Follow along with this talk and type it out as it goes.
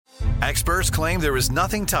Experts claim there is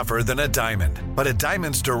nothing tougher than a diamond. But at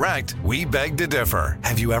Diamonds Direct, we beg to differ.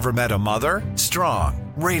 Have you ever met a mother?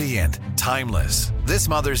 Strong, radiant, timeless. This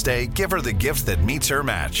Mother's Day, give her the gift that meets her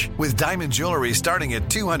match. With diamond jewelry starting at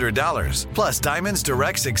 $200. Plus Diamonds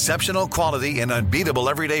Direct's exceptional quality and unbeatable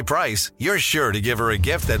everyday price, you're sure to give her a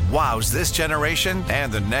gift that wows this generation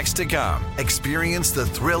and the next to come. Experience the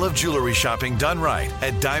thrill of jewelry shopping done right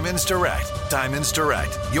at Diamonds Direct. Diamonds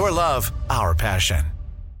Direct. Your love, our passion.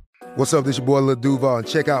 What's up, this your boy Lil Duval, and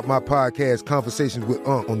check out my podcast, Conversations with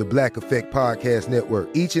Unc, on the Black Effect Podcast Network.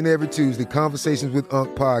 Each and every Tuesday, Conversations with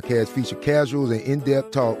Unc podcast feature casual and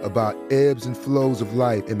in-depth talk about ebbs and flows of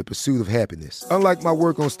life and the pursuit of happiness. Unlike my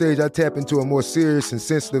work on stage, I tap into a more serious and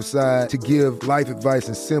sensitive side to give life advice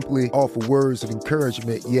and simply offer words of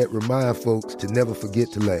encouragement, yet remind folks to never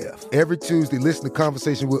forget to laugh. Every Tuesday, listen to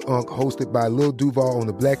Conversations with Unc, hosted by Lil Duval on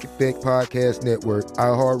the Black Effect Podcast Network,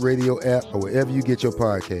 iHeartRadio app, or wherever you get your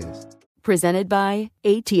podcasts. Presented by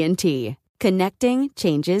AT&T. Connecting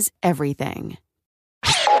changes everything.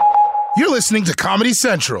 You're listening to Comedy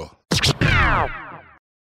Central.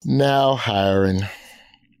 Now hiring.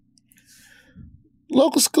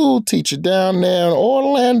 Local school teacher down there in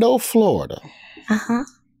Orlando, Florida,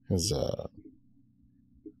 has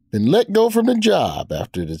been let go from the job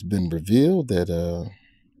after it has been revealed that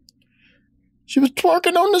she was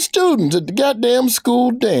twerking on the students at the goddamn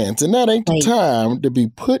school dance, and that ain't the time to be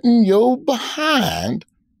putting your behind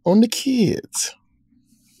on the kids.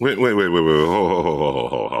 Wait. Ho.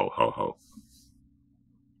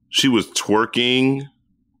 She was twerking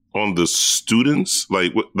on the students,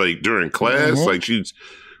 like during class, like she's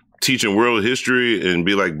teaching world history and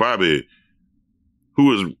be like, Bobby, who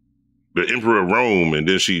was the Emperor of Rome? And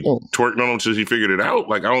then she twerked on him until she figured it out.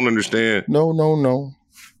 Like, I don't understand. No.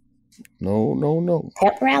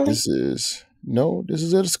 Pep rally? This is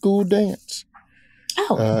at a school dance.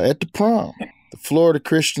 At the prom. The Florida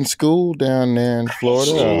Christian School down there in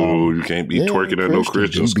Florida. Oh, you can't be twerking at no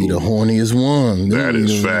Christian school. You be the horniest one. That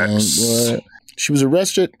is facts. She was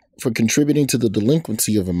arrested for contributing to the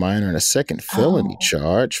delinquency of a minor in a second felony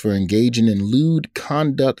charge for engaging in lewd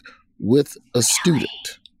conduct with a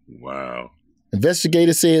student. Wow.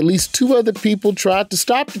 Investigators say at least 2 other people tried to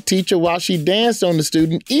stop the teacher while she danced on the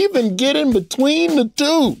student, even getting between the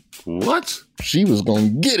two. What? She was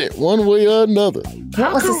going to get it one way or another.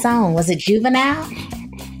 What was the song? Was it Juvenile?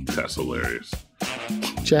 That's hilarious.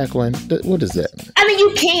 Jacqueline, what does that mean? I mean,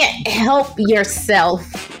 you can't help yourself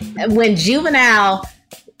when Juvenile,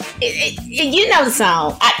 you know the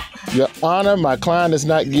song. Your Honor, my client is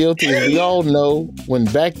not guilty. As we all know, when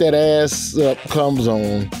Back That Ass Up comes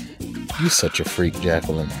on, you're such a freak,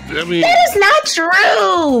 Jacqueline. I mean, that is not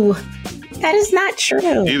true. That is not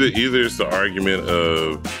true. Either it's the argument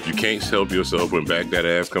of you can't help yourself when Back That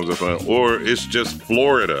Ass comes up on, or it's just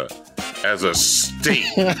Florida as a state.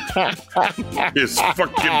 It's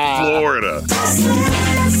fucking Florida.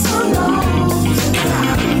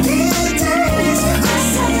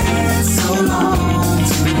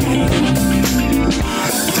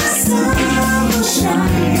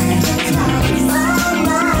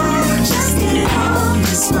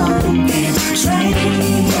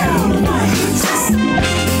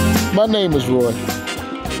 My name is Roy.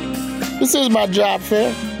 This is my job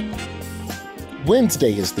fair.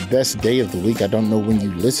 Wednesday is the best day of the week. I don't know when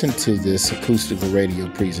you listen to this acoustical radio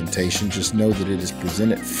presentation. Just know that it is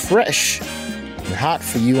presented fresh and hot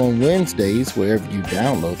for you on Wednesdays, wherever you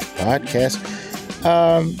download the podcast.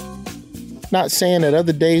 Not saying that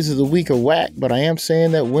other days of the week are whack, but I am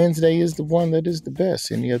saying that Wednesday is the one that is the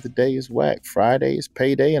best. Any other day is whack. Friday is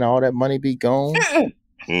payday and all that money be gone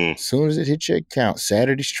as soon as it hits your account.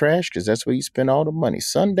 Saturday's trash because that's where you spend all the money.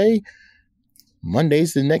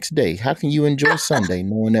 Monday's the next day. How can you enjoy Sunday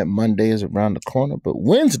knowing that Monday is around the corner? But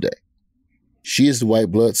Wednesday, she is the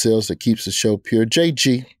white blood cells that keeps the show pure.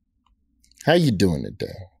 JG, how you doing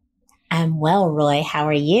today? I'm well, Roy. How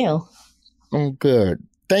are you? I'm good.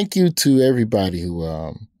 Thank you to everybody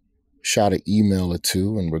who shot an email or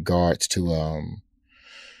two in regards to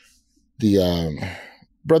the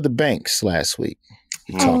Brother Banks last week.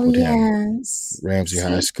 We talked with him, Ramsey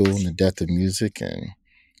High School, and the death of music and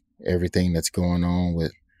everything that's going on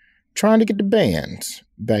with trying to get the bands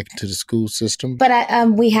back into the school system. But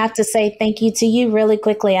we have to say thank you to you really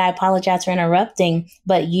quickly. I apologize for interrupting,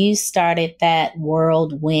 but you started that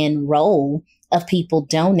whirlwind roll of people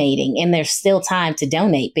donating, and there's still time to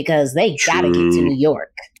donate because they got to get to New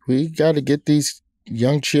York. We got to get these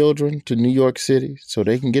young children to New York City so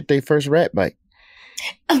they can get their first rat bite.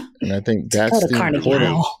 And I think that's the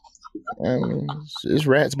important. I mean, it's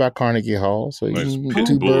rats by Carnegie Hall, so you can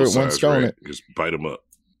 2 birds, 1 stone it. Just bite them up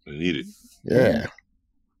and eat it. Yeah.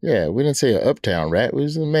 Yeah, we didn't say an uptown rat. It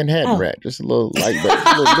was a Manhattan rat. Just a little light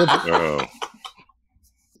rat.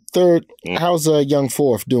 Third, how's young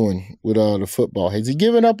Fourth doing with the football? Has he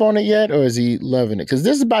given up on it yet, or is he loving it? Because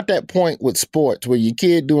this is about that point with sports where your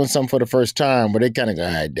kid doing something for the first time where they kind of go,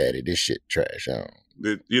 "Hi, daddy, this shit trash."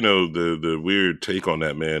 The weird take on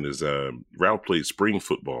that, man, is Ralph played spring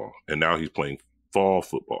football, and now he's playing fall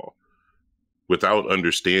football without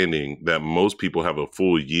understanding that most people have a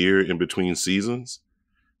full year in between seasons.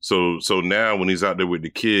 So now when he's out there with the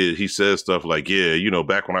kid, he says stuff like, yeah,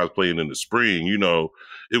 back when I was playing in the spring,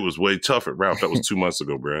 it was way tougher. Ralph, that was 2 months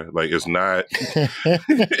ago, bro. Like, it's not, it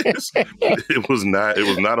was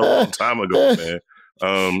not a long time ago, man.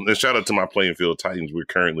 And shout out to my Playing Field Titans. We're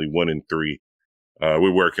currently 1-3.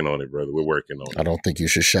 We're working on it, brother. We're working on it. I don't think you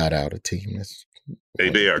should shout out a team. Hey,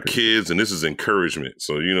 they are kids, and this is encouragement.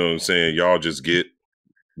 So, you know what I'm saying? Y'all just get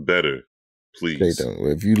better, please. They don't.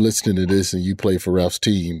 If you listen to this and you play for Ralph's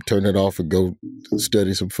team, turn it off and go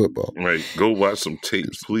study some football. Right. Go watch some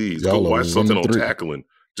tapes, please. Go watch something on tackling.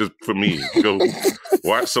 Just for me. Go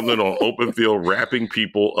watch something on open field, wrapping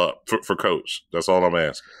people up for Coach. That's all I'm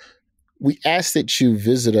asking. We ask that you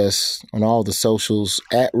visit us on all the socials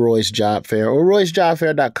at Roy's Job Fair or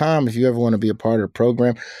roysjobfair.com if you ever want to be a part of the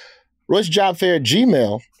program. Roy's Job Fair at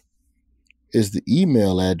Gmail is the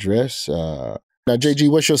email address. Now,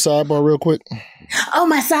 JG, what's your sidebar real quick? Oh,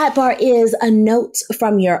 my sidebar is a note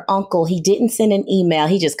from your uncle. He didn't send an email.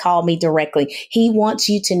 He just called me directly. He wants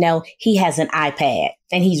you to know he has an iPad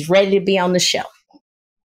and he's ready to be on the show.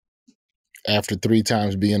 After 3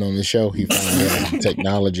 times being on the show, he finally has the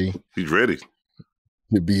technology. He's ready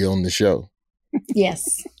to be on the show.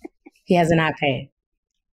 Yes. He has an iPad.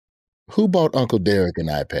 Who bought Uncle Derek an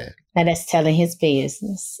iPad? Now that's telling his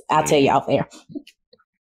business. I'll tell you off air.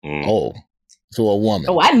 Oh, so a woman.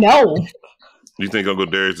 Oh, I know. You think Uncle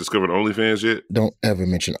Derek's discovered OnlyFans yet? Don't ever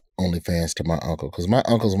mention OnlyFans to my uncle, because my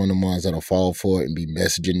uncle's one of the ones that'll fall for it and be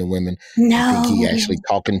messaging the women. No. And think he actually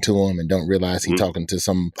talking to them and don't realize he's talking to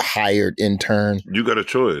some hired intern. You got a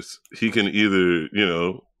choice. He can either,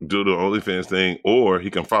 do the OnlyFans thing, or he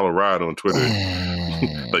can follow Rod on Twitter.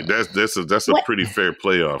 Like that's a pretty fair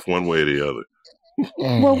playoff, one way or the other.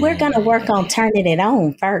 Well, we're going to work on turning it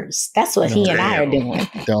on first. That's what he and I are doing.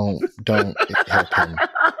 Don't help him.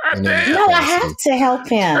 No, I have to help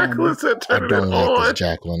him. I don't like this,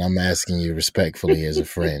 Jacqueline. I'm asking you respectfully as a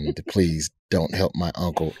friend to please don't help my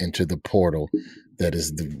uncle enter the portal that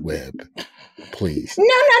is the web. Please.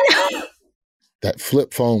 No. That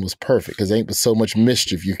flip phone was perfect because ain't but so much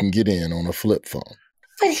mischief you can get in on a flip phone.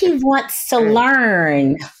 But he wants to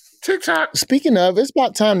learn. TikTok. Speaking of, it's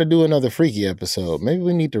about time to do another freaky episode. Maybe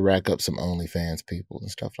we need to rack up some OnlyFans people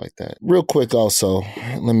and stuff like that. Real quick also,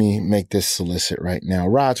 let me make this solicit right now.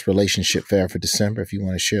 Rod's relationship fair for December. If you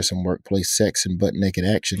want to share some workplace sex and butt naked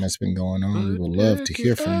action that's been going on, we would love to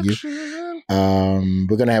hear from you.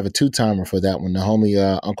 We're going to have a 2-timer for that one. The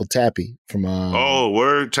homie Uncle Tappy from...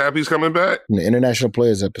 word? Tappy's coming back? From the International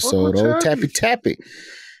Players episode. Tappy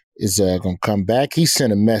is going to come back. He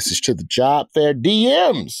sent a message to the Job Fair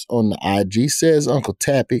DMs on the IG. Says Uncle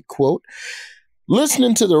Tappy, quote,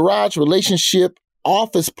 listening to the Rod's relationship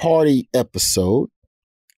office party episode,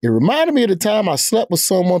 it reminded me of the time I slept with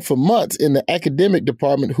someone for months in the academic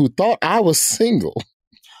department who thought I was single.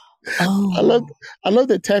 Oh. I love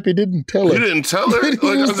that Tappy didn't tell her. You didn't tell her?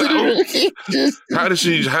 How did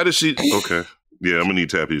she? Okay. Yeah, I'm going to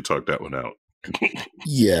need Tappy to talk that one out.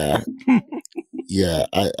 Yeah,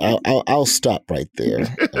 I'll stop right there.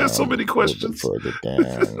 There's so many questions. Further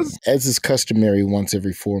down. As is customary once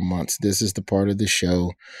every 4 months, this is the part of the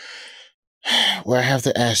show where I have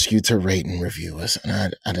to ask you to rate and review us.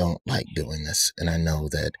 And I don't like doing this. And I know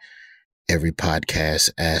that every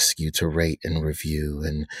podcast asks you to rate and review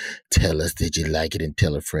and tell us, did you like it, and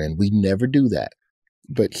tell a friend. We never do that.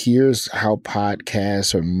 But here's how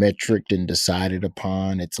podcasts are metriced and decided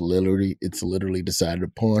upon. It's literally decided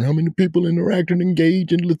upon how many people interact and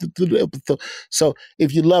engage and listen to the episode. So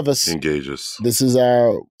if you love us, engage us. This is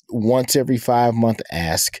our once every 5-month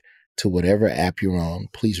ask to whatever app you're on.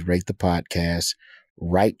 Please rate the podcast.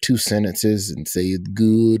 Write 2 sentences and say it's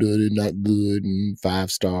good or not good and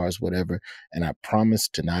 5 stars, whatever. And I promise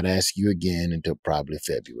to not ask you again until probably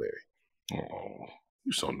February. Oh.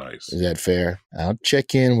 You're so nice. Is that fair? I'll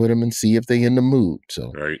check in with them and see if they're in the mood.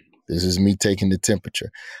 So This is me taking the temperature.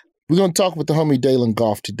 We're going to talk with the homie Dalen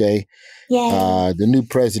Goff today. Yeah. The new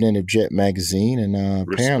president of Jet Magazine. And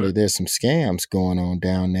apparently there's some scams going on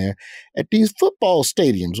down there at these football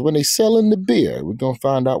stadiums when they selling the beer. We're going to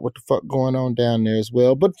find out what the fuck going on down there as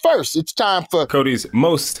well. But first, it's time for Cody's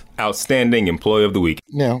most outstanding employee of the week.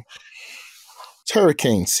 Now, it's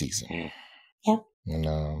hurricane season. Yep.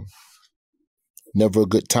 And never a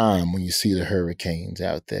good time when you see the hurricanes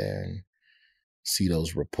out there and see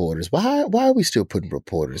those reporters. Why are we still putting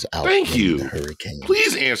reporters out? Thank you. The hurricanes?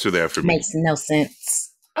 Please answer that for me. Makes no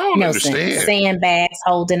sense. I don't understand. Sense. Sandbags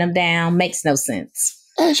holding them down makes no sense.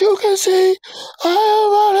 As you can see,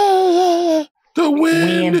 the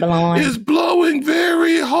wind is blowing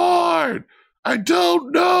very hard. I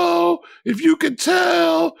don't know if you can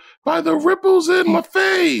tell by the ripples in my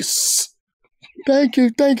face. Thank you.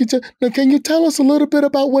 Now, can you tell us a little bit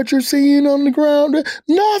about what you're seeing on the ground?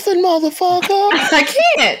 Nothing, motherfucker. I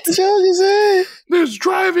can't. What you say? There's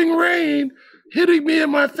driving rain hitting me in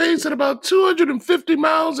my face at about 250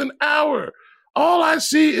 miles an hour. All I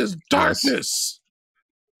see is darkness. Yes.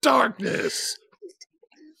 Darkness.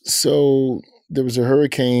 So there was a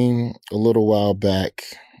hurricane a little while back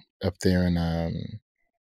up there in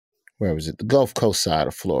where was it? The Gulf Coast side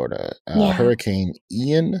of Florida. Hurricane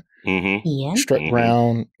Ian struck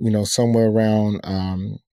around, somewhere around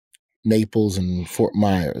Naples and Fort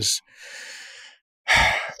Myers.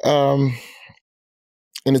 And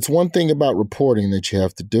it's one thing about reporting that you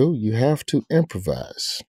have to do. You have to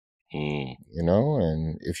improvise.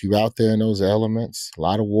 And if you're out there in those elements, a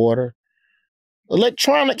lot of water,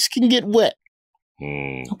 electronics can get wet.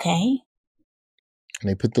 Okay.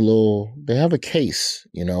 And they have a case,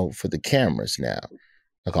 for the cameras now,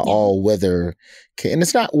 like an all-weather case. And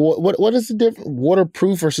it's not, what is the difference?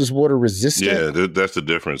 Waterproof versus water resistant? Yeah, that's the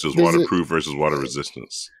difference. It's waterproof versus water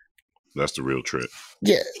resistance. That's the real trick.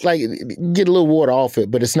 Yeah, like get a little water off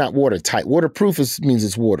it, but it's not watertight. Waterproof means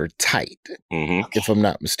it's watertight, if I'm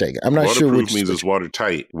not mistaken. I'm not sure which means it's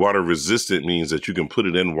watertight. Water resistant means that you can put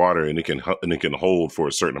it in water and it can hold for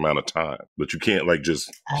a certain amount of time, but you can't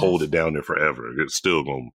just hold it down there forever. It's still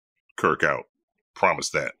gonna kirk out. Promise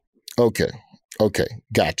that. Okay,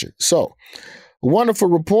 gotcha. So, a wonderful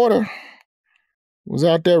reporter was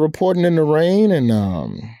out there reporting in the rain, and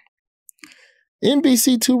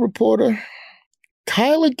NBC2 reporter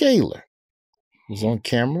Kyla Gaylor was on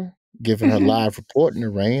camera giving her live report in the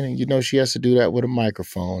rain. And she has to do that with a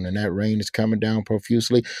microphone, and that rain is coming down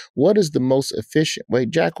profusely. What is the most efficient way?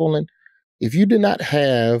 Jacqueline, if you did not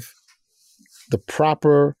have the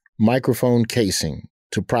proper microphone casing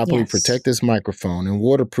to properly protect this microphone and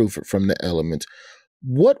waterproof it from the elements,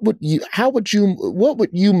 what would you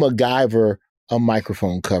MacGyver a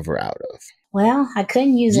microphone cover out of? Well, I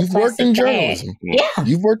couldn't use a plastic bag. You've worked in journalism. Yeah.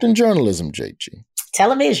 You've worked in journalism, JG.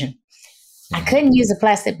 Television. I couldn't use a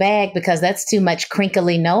plastic bag because that's too much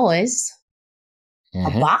crinkly noise.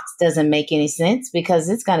 A box doesn't make any sense because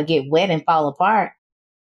it's going to get wet and fall apart.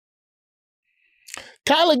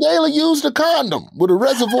 Kyla Gaylor used a condom with a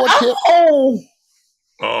reservoir tip.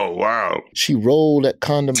 Oh, wow. She rolled that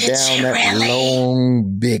condom down that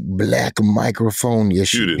long, big black microphone.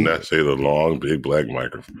 Yes, you did not say the long, big black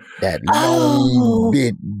microphone. That long,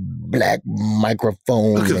 big black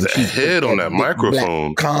microphone. Look at the head on that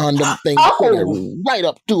microphone. Condom thing put it right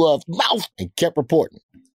up to her mouth and kept reporting.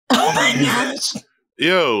 Oh, my gosh.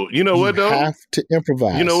 Yo, you know what, though? You have to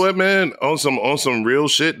improvise. You know what, man? On some real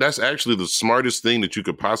shit, that's actually the smartest thing that you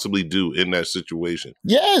could possibly do in that situation.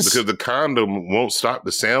 Yes. Because the condom won't stop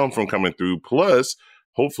the sound from coming through. Plus,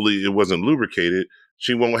 hopefully it wasn't lubricated.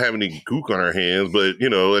 She won't have any gook on her hands. But,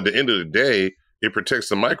 at the end of the day, it protects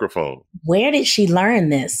the microphone. Where did she learn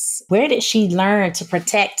this? Where did she learn to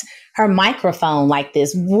protect her microphone like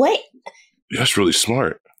this? What? That's really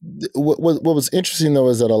smart. What was interesting, though,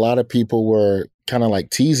 is that a lot of people were kind of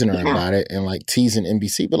teasing her about it and teasing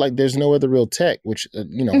NBC, but there's no other real tech, which,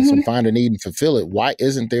 some find a need and fulfill it. Why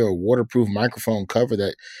isn't there a waterproof microphone cover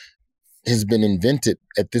that has been invented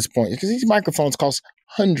at this point? Because these microphones cost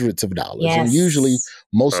hundreds of dollars. Yes. And usually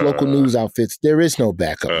most local news outfits, there is no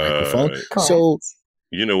backup microphone. Correct. So,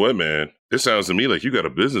 you know what, man? It sounds to me like you got a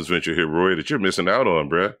business venture here, Roy, that you're missing out on,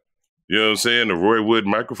 bruh. You know what I'm saying? The Roy Wood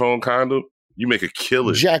microphone condom. You make a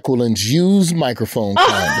killing. Jacqueline's used microphone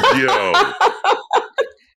condom. Yo.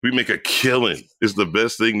 We make a killing. It's the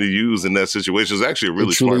best thing to use in that situation. It's actually a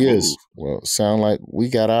really smart move. Well, sound like we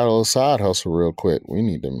got out of a side hustle real quick. We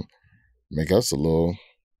need to make us a little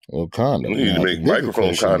condom. We need to make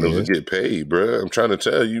microphone condoms to get paid, bro. I'm trying to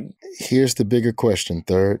tell you. Here's the bigger question,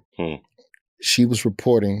 Third. She was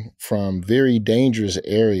reporting from very dangerous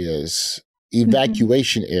areas,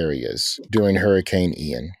 evacuation areas during Hurricane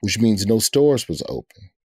Ian, which means no stores was open.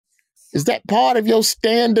 Is that part of your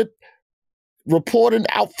standard reporting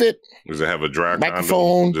outfit? Does it have a dry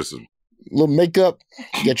microphone, just a little makeup?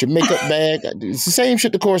 You got your makeup bag. It's the same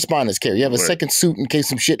shit the correspondents carry. You have a second suit in case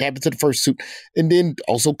some shit happens to the first suit, and then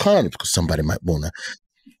also condoms because somebody might want to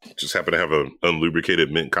Just happen to have an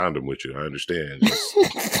unlubricated mint condom with you. I understand.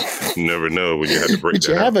 Just, you never know when you have to break Did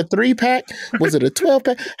you have a 3-pack? Was it a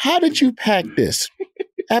 12-pack? How did you pack this?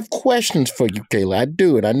 I have questions for you, Kayla. I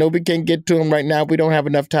do it. I know we can't get to them right now. We don't have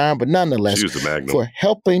enough time, but nonetheless, for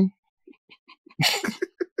helping.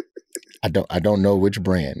 I don't know which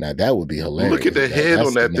brand. Now that would be hilarious. Look at the head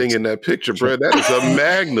on that thing in that picture, bro. That is a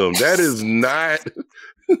Magnum. That is not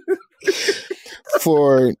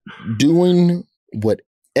for doing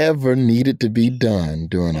whatever needed to be done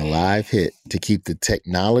during a live hit to keep the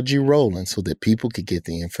technology rolling so that people could get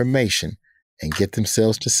the information and get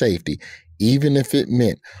themselves to safety, even if it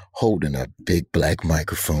meant holding a big black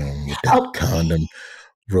microphone with that condom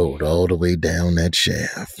rolled all the way down that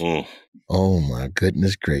shaft. Oh my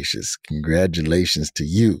goodness gracious. Congratulations to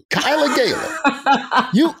you, Kyla Gaylor.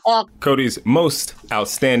 You are Cody's most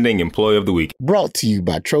outstanding employee of the week. Brought to you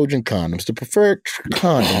by Trojan Condoms, the preferred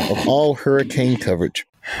condom of all hurricane coverage.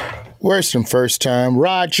 Worst and first time,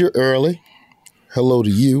 Roger Early. Hello to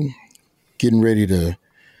you. Getting ready to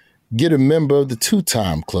get a member of the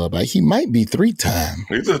 2-time club. He might be 3-time.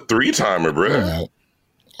 He's a 3-timer, bro. Yeah.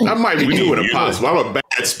 I might be doing impossible. I'm a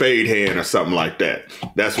bad spade hand or something like that.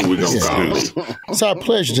 That's what we're going to call it. It's our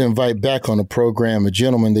pleasure to invite back on the program a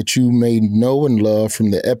gentleman that you may know and love from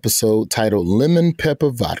the episode titled Lemon Pepper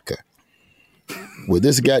Vodka, where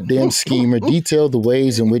this goddamn schemer detailed the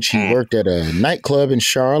ways in which he worked at a nightclub in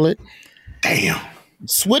Charlotte. Damn.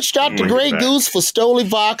 Switched out the Grey Goose for Stoli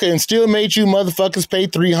Vodka and still made you motherfuckers pay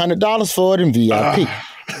 $300 for it in VIP.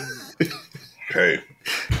 Hey.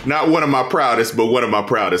 Not one of my proudest, but one of my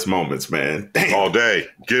proudest moments, man. Damn. All day.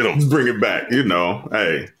 Get him. Bring it back,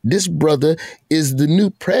 hey. This brother is the new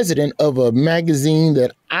president of a magazine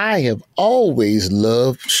that I have always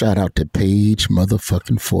loved. Shout out to Page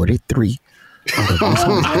motherfucking 43. You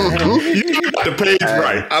got the page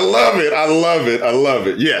right. I love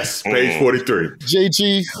it. Yes, Page 43.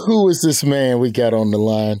 JG, who is this man we got on the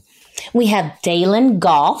line? We have Dalen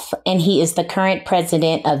Goff, and he is the current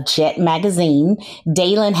president of Jet Magazine.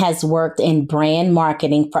 Dalen has worked in brand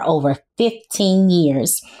marketing for over 15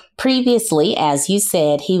 years. Previously, as you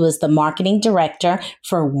said, he was the marketing director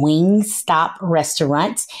for Wingstop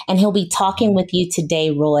Restaurants, and he'll be talking with you today,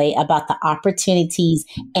 Roy, about the opportunities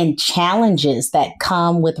and challenges that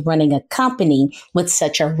come with running a company with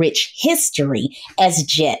such a rich history as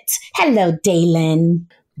Jet. Hello, Dalen.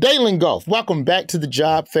 Dalen Goff, welcome back to the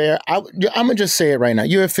job fair. I'm going to just say it right now.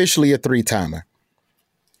 You're officially a 3-timer.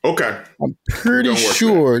 Okay. I'm pretty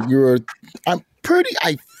sure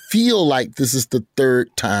I feel like this is the 3rd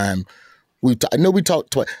time I know we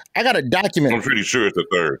talked twice. I got a document. I'm pretty sure it's the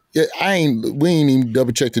 3rd. Yeah, we ain't even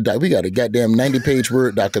double checked the doc. We got a goddamn 90-page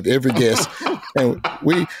Word doc of every guest. And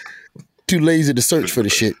we too lazy to search for the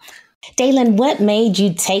shit. Dalen, what made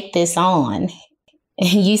you take this on?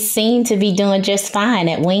 You seem to be doing just fine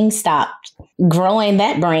at Wingstop, growing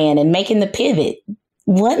that brand and making the pivot.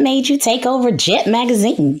 What made you take over Jet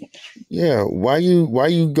Magazine? Yeah, why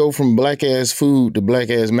you go from black ass food to black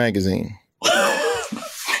ass magazine?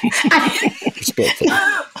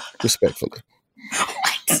 Respectfully.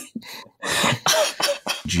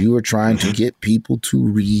 You are trying to get people to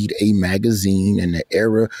read a magazine in the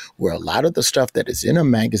era where a lot of the stuff that is in a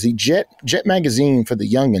magazine, Jet Magazine for the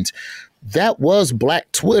youngins, that was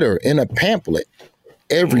Black Twitter in a pamphlet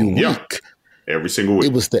every week. Every single week.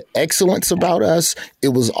 It was the excellence about us. It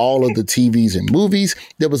was all of the TVs and movies.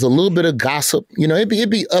 There was a little bit of gossip. It'd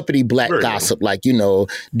be uppity black gossip, like,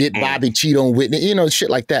 did Bobby cheat on Whitney?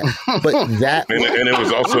 Shit like that. But that and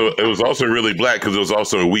it was also really black because it was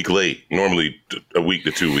also a week late. Normally a week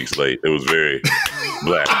to 2 weeks late. It was very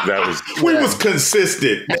black. That was we was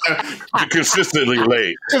consistent. Consistently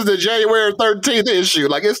late. It's the January 13th issue.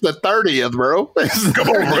 Like it's the 30th, bro. Come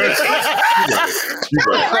on, bro. You're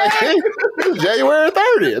right. January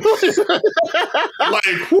 30th.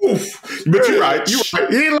 Like, woof. But you're right. He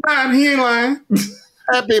ain't lying.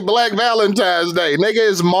 Happy Black Valentine's Day. Nigga,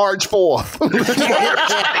 it's March 4th.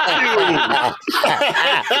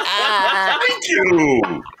 Thank you.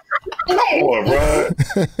 Come on,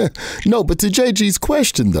 bro. No, but to JG's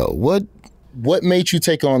question, though, what made you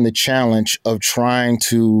take on the challenge of trying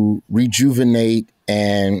to rejuvenate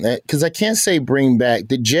and because I can't say bring back,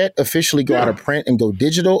 did Jet officially go out of print and go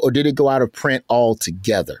digital, or did it go out of print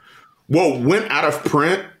altogether? Well, went out of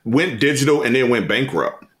print, went digital, and then went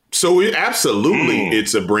bankrupt. So it's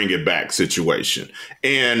a bring it back situation.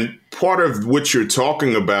 And part of what you're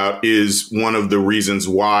talking about is one of the reasons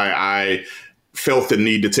why I felt the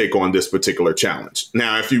need to take on this particular challenge.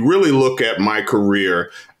 Now, if you really look at my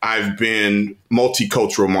career, I've been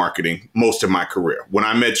multicultural marketing most of my career. When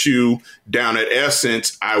I met you down at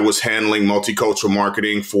Essence, I was handling multicultural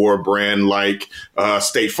marketing for a brand like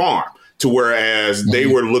State Farm. To whereas they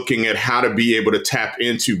were looking at how to be able to tap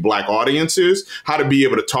into Black audiences, how to be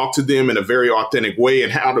able to talk to them in a very authentic way,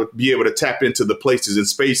 and how to be able to tap into the places and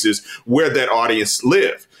spaces where that audience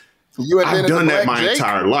live. I've done that my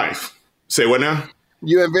entire life. Say what now?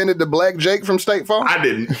 You invented the Black Jake from State Farm? I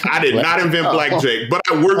did not invent Black Jake, but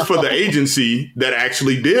I worked for the agency that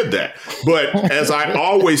actually did that. But as I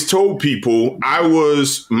always told people,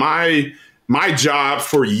 my job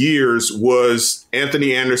for years was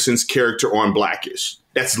Anthony Anderson's character on Blackish.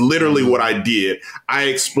 That's literally what I did. I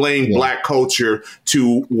explained Black culture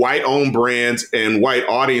to white-owned brands and white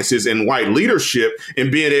audiences and white leadership,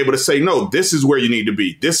 and being able to say, no, this is where you need to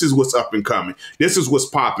be. This is what's up and coming. This is what's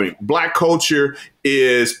popping. Black culture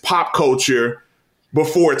is pop culture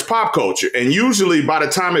before it's pop culture. And usually by the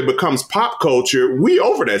time it becomes pop culture, we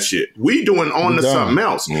over that shit. We doing on to something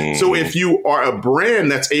else. So if you are a brand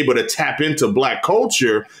that's able to tap into Black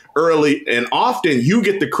culture early and often, you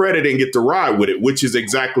get the credit and get to ride with it, which is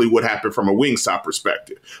exactly what happened from a Wingstop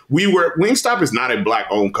perspective. Wingstop is not a Black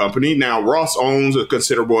owned company. Now Ross owns a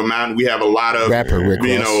considerable amount. We have a lot of,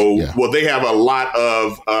 well, they have a lot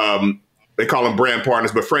of, they call them brand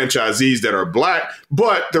partners, but franchisees that are Black.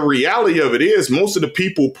 But the reality of it is most of the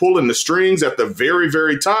people pulling the strings at the very,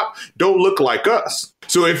 very top don't look like us.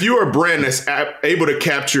 So if you're a brand that's able to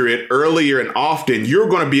capture it earlier and often, you're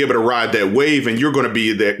going to be able to ride that wave, and you're going to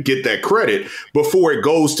be get that credit before it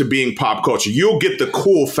goes to being pop culture. You'll get the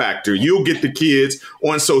cool factor. You'll get the kids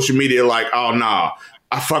on social media like, oh, nah,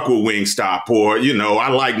 I fuck with Wingstop, or, I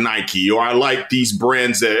like Nike, or I like these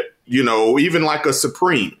brands that, even like a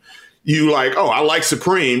Supreme. You like, oh, I like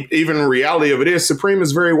Supreme. Even the reality of it is Supreme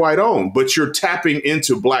is very white owned, but you're tapping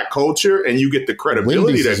into Black culture and you get the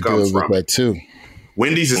credibility that comes from it too.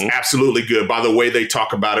 Wendy's is absolutely good by the way they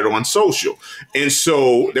talk about it on social. And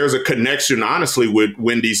so there's a connection, honestly, with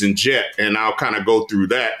Wendy's and Jet. And I'll kind of go through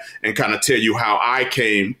that and kind of tell you how I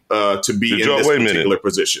came to be in this particular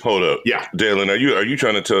position. Hold up. Yeah. Dalen, are you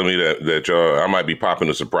trying to tell me that y'all, I might be popping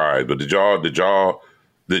a surprise, but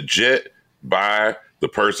did Jet buy the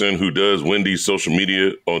person who does Wendy's social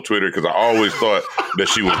media on Twitter? Because I always thought that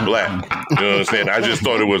she was Black. You know what I'm saying? I just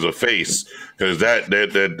thought it was a face, because that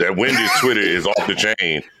Wendy's Twitter is off the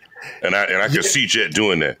chain, and I could see Jet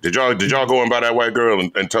doing that. Did y'all go and buy that white girl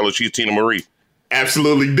and tell her she's Tina Marie?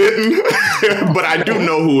 Absolutely didn't, but I do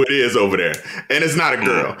know who it is over there, and it's not a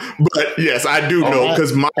girl. But yes, I do know,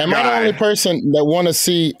 because am I the only person that want to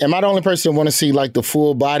see? Am I the only person that want to see like the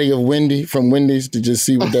full body of Wendy from Wendy's to just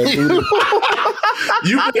see what that dude?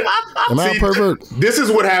 Am I a pervert? This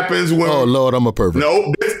is what happens when. Oh Lord, I'm a pervert.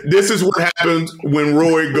 No, this is what happens when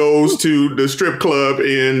Roy goes to the strip club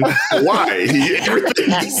in Hawaii.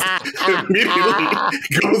 Everything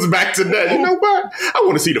immediately goes back to that. You know what? I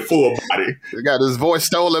want to see the full body. He got his voice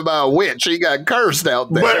stolen by a witch. He got cursed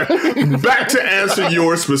out there. But back to answer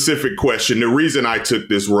your specific question, the reason I took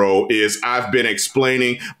this role is I've been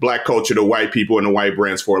explaining Black culture to white people and the white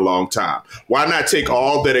brands for a long time. Why not take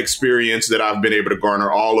all that experience that I've been able to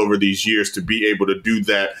garner all over these years to be able to do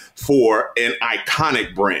that for an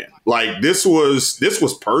iconic brand? Like this was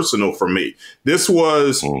personal for me. This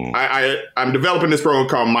was I'm developing this program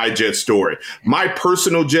called My Jet Story. My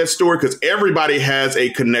personal Jet Story, because everybody has a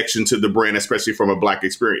connection to the brand, especially from a Black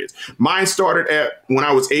experience. Mine started at when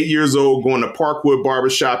I was 8 years old, going to Parkwood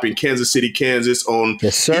Barbershop in Kansas City, Kansas on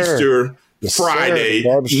Easter Friday,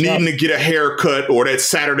 needing to get a haircut, or that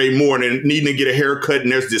Saturday morning, needing to get a haircut.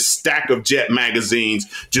 And there's this stack of Jet magazines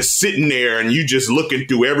just sitting there, and you just looking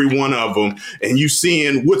through every one of them, and you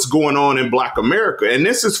seeing what's going on in Black America. And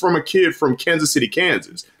this is from a kid from Kansas City,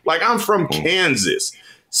 Kansas. Like, I'm from Kansas.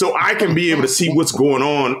 So I can be able to see what's going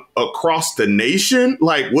on across the nation,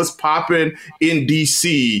 like what's popping in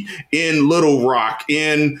DC, in Little Rock,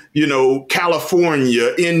 in,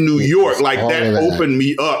 California, in New York. Like that opened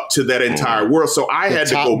me up to that entire world. So I had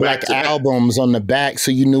to go back to albums on the back,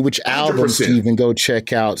 so you knew which albums 100%. To even go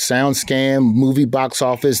check out. SoundScan, Movie Box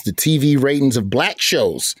Office, the TV ratings of Black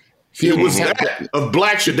shows. It was that of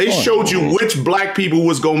Black show. They showed you which Black people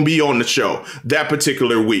was going to be on the show that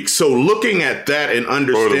particular week. So looking at that and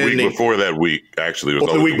understanding. Or the week before that week, actually. It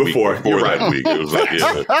was the week before. You're right. That week. It was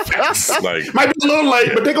like, might be a little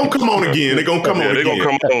late, but they're going to come on again. They're going to come on again. They're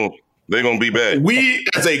going to come on. They're going to be back. We,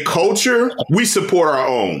 as a culture, we support our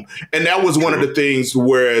own. And that was one of the things,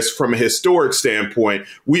 whereas from a historic standpoint,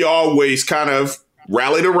 we always kind of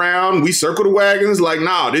rallied around. We circled the wagons like,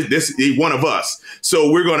 nah, this is one of us. So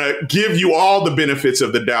we're going to give you all the benefits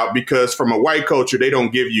of the doubt, because from a white culture, they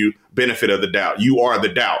don't give you benefit of the doubt. You are the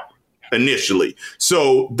doubt initially.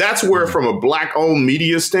 So that's where, from a Black owned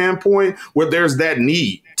media standpoint, where there's that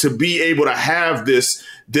need to be able to have this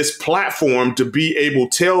platform to be able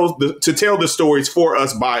to tell the stories for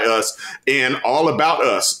us, by us, and all about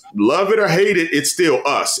us. Love it or hate it, it's still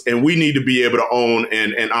us. And we need to be able to own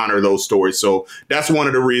and honor those stories. So that's one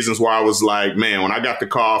of the reasons why I was like, man, when I got the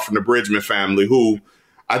call from the Bridgman family, who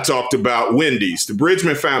I talked about Wendy's. The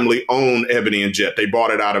Bridgman family owned Ebony and Jet. They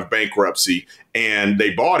bought it out of bankruptcy, and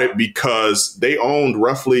they bought it because they owned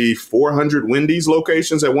roughly 400 Wendy's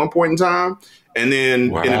locations at one point in time, and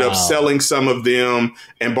then ended up selling some of them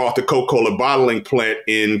and bought the Coca-Cola bottling plant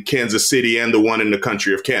in Kansas City and the one in the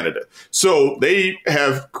country of Canada. So they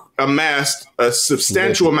have amassed a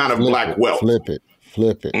substantial amount of Black wealth. Flip it.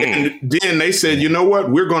 And then they said, you know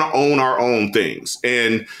what, we're going to own our own things.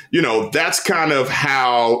 And, that's kind of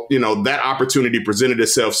how, that opportunity presented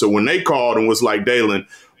itself. So when they called and was like, Dalen,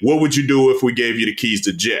 what would you do if we gave you the keys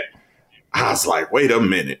to Jet? I was like, wait a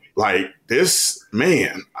minute, like this,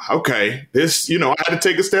 man, okay, this, I had to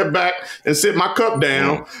take a step back and sit my cup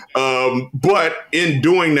down. But in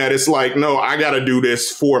doing that, it's like, no, I got to do this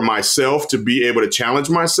for myself to be able to challenge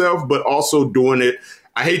myself, but also doing it.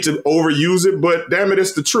 I hate to overuse it, but damn it,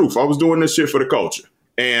 it's the truth. I was doing this shit for the culture.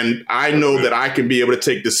 And I know that I can be able to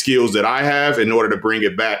take the skills that I have in order to bring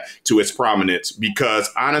it back to its prominence, because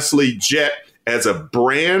honestly, Jet as a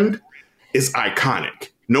brand is iconic.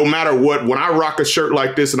 No matter what, when I rock a shirt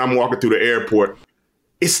like this and I'm walking through the airport,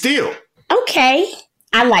 it's still. Okay.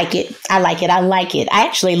 I like it. I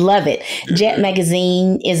actually love it. Jet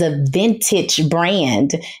Magazine is a vintage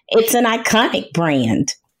brand. It's an iconic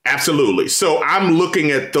brand. Absolutely. So I'm looking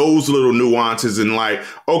at those little nuances and like,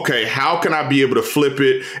 okay, how can I be able to flip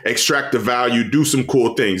it, extract the value, do some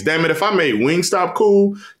cool things? Damn it, if I made Wingstop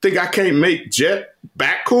cool, think I can't make Jet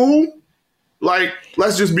back cool? Like,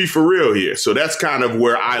 let's just be for real here. So that's kind of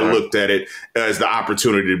where I looked at it as the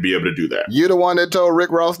opportunity to be able to do that. You're the one that told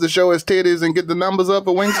Rick Ross to show his titties and get the numbers up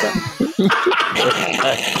at Wingstop?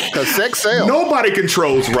 Because sex sells. Nobody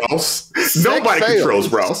controls Ross. Nobody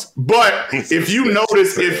controls Ross. But if you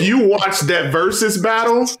notice, if you watch that Versus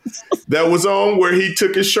battle that was on where he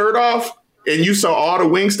took his shirt off and you saw all the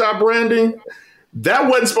Wingstop branding, that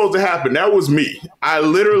wasn't supposed to happen. That was me. I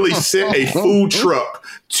literally sent a food truck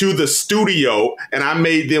to the studio and I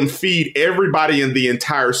made them feed everybody in the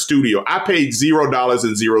entire studio. I paid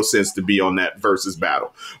 $0.00 to be on that Versus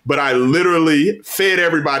battle, but I literally fed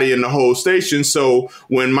everybody in the whole station. So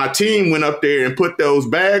when my team went up there and put those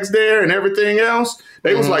bags there and everything else,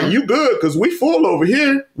 they was like, you good? Because we full over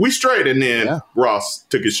here. We straight. And then Ross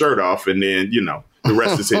took his shirt off and then, the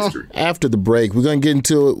rest is history. After the break, we're going to get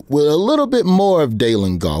into it with a little bit more of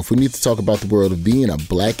Dalen Goff. We need to talk about the world of being a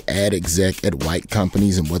Black ad exec at white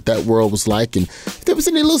companies and what that world was like, and if there was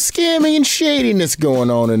any little scamming and shadiness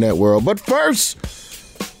going on in that world. But first,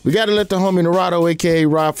 we got to let the homie Narado, a.k.a.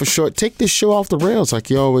 Rob for short, take this show off the rails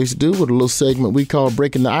like you always do with a little segment we call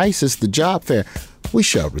Breaking the Ice. It's the job fair. We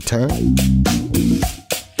shall return.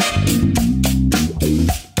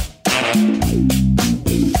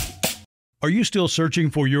 Are you still searching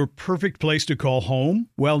for your perfect place to call home?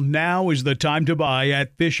 Well, now is the time to buy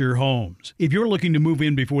at Fisher Homes. If you're looking to move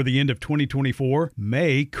in before the end of 2024,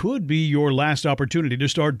 May could be your last opportunity to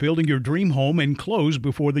start building your dream home and close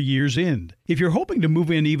before the year's end. If you're hoping to move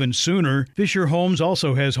in even sooner, Fisher Homes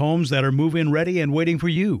also has homes that are move-in ready and waiting for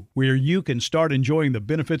you, where you can start enjoying the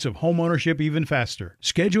benefits of homeownership even faster.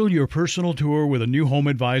 Schedule your personal tour with a new home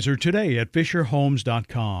advisor today at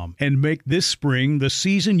FisherHomes.com and make this spring the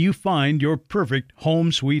season you find your perfect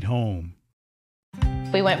home sweet home.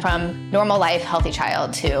 We went from normal life, healthy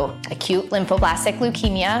child to acute lymphoblastic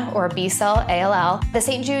leukemia, or B-cell ALL. The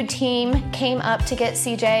St. Jude team came up to get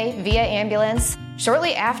CJ via ambulance.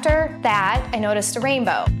 Shortly after that, I noticed a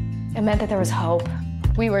rainbow. It meant that there was hope.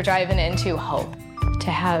 We were driving into hope.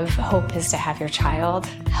 To have hope is to have your child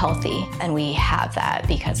healthy, and we have that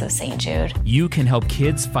because of St. Jude. You can help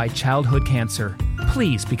kids fight childhood cancer.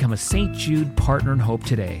 Please become a St. Jude Partner in Hope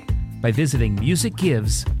today by visiting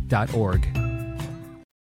musicgives.org.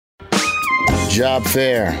 Job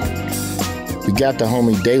fair. We got the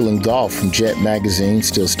homie Dalen Goff from Jet Magazine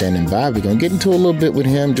still standing by. We're going to get into a little bit with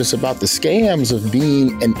him just about the scams of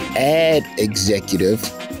being an ad executive.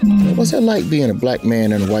 What's it like being a black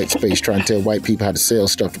man in a white space trying to tell white people how to sell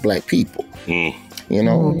stuff to black people? You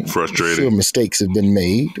know, frustrating. Sure, mistakes have been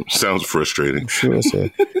made. Sounds frustrating. Sure, it's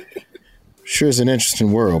an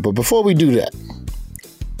interesting world. But before we do that,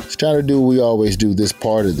 it's Trying to do what we always do this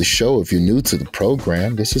part of the show. If you're new to the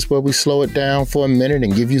program, this is where we slow it down for a minute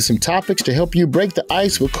and give you some topics to help you break the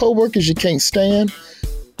ice with coworkers you can't stand.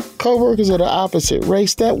 Coworkers of the opposite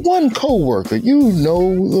race. That one coworker, you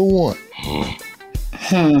know the one.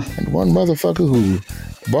 And one motherfucker who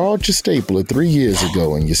borrowed your stapler 3 years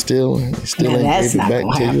ago and you still ain't gave it back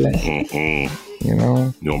to you. You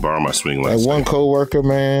know? You don't borrow my swing last That one coworker,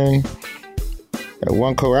 man. I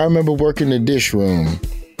remember working the dish room,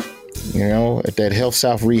 you know, at that Health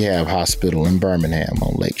South Rehab Hospital in Birmingham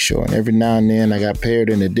on Lakeshore. And every now and then I got paired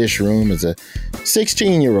in the dish room as a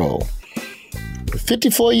 16-year-old, a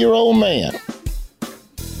 54-year-old man.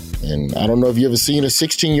 And I don't know if you ever seen a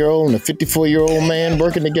 16-year-old and a 54-year-old man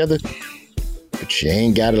working together, but you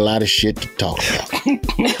ain't got a lot of shit to talk about.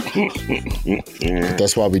 But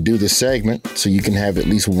that's why we do this segment, so you can have at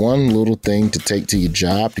least one little thing to take to your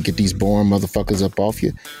job to get these boring motherfuckers up off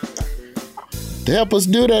you. To help us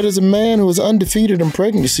do that is a man who is undefeated in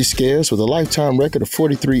pregnancy scares with a lifetime record of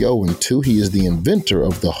 43-0-2. He is the inventor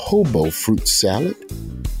of the hobo fruit salad.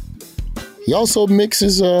 He also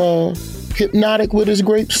mixes Hypnotic with his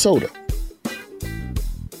grape soda.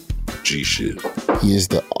 G shit. He is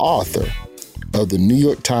the author of the New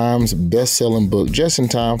York Times best-selling book, just in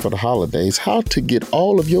time for the holidays, How to Get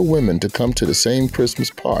All of Your Women to Come to the Same Christmas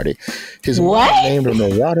Party. His wife named him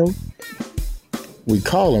Rado. We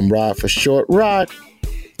call him Rod for short. Rod,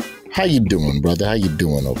 how you doing, brother? How you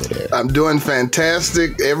doing over there? I'm doing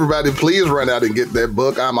fantastic. Everybody, please run out and get that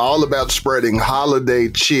book. I'm all about spreading holiday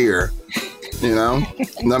cheer. You know,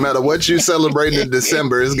 no matter what you celebrate in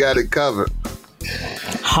December, it's got it covered.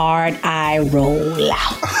 Hard eye roll.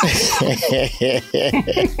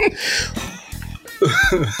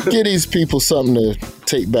 Give these people something to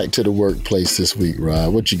take back to the workplace this week,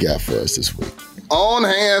 Rod. What you got for us this week? On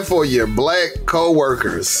hand for your black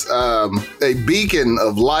co-workers. A beacon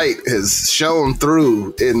of light has shone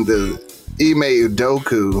through in the Ime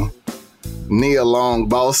Udoka, Nia Long,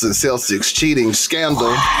 Boston Celtics cheating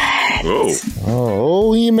scandal.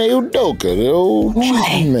 Oh, Ime Udoka, the old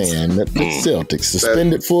cheating man at the Celtics,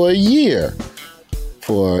 suspended for a year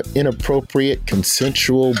for inappropriate,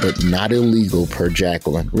 consensual, but not illegal, per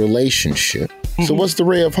Jacqueline, relationship. So what's the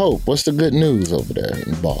ray of hope? What's the good news over there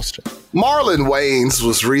in Boston? Marlon Wayans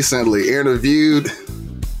was recently interviewed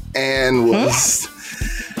and was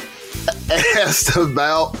asked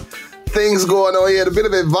about things going on. He had a bit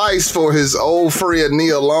of advice for his old friend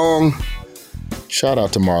Nia Long. Shout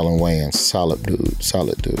out to Marlon Wayans. Solid dude.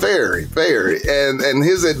 Very, very. And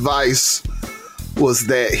his advice was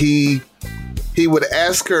that he would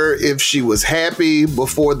ask her if she was happy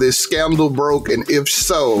before this scandal broke, and if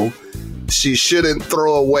so, she shouldn't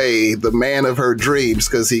throw away the man of her dreams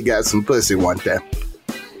because he got some pussy one time.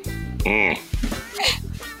 And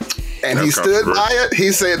he stood by it.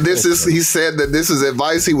 He said that this is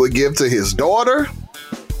advice he would give to his daughter.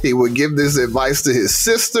 He would give this advice to his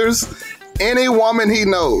sisters. Any woman he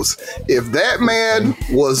knows. If that man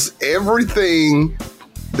was everything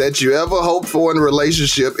that you ever hoped for in a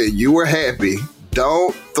relationship and you were happy,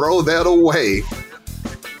 don't throw that away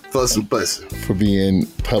for some pussy. For being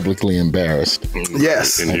publicly embarrassed.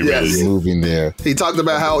 Yes. Really moving there. He talked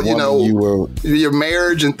about how, your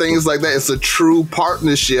marriage and things like that, it's a true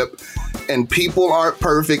partnership and people aren't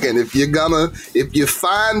perfect. And if you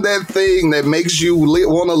find that thing that makes you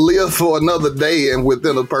want to live for another day and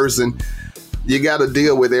within a person, you got to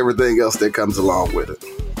deal with everything else that comes along with it.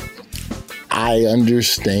 I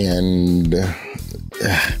understand.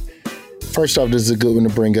 First off, this is a good one to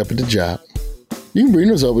bring up at the job. You can bring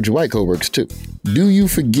this up with your white coworkers too. Do you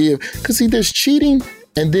forgive? Because see, there's cheating,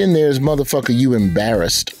 and then there's motherfucker, you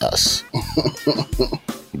embarrassed us.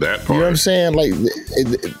 That part. You know what I'm saying? Like,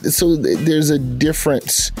 so there's a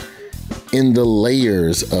difference in the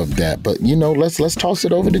layers of that. But let's toss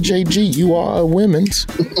it over to JG. You are a women's.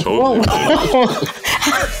 Totally.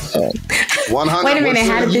 100%. Wait a minute.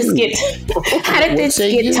 How did this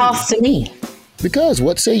get tossed to me? Because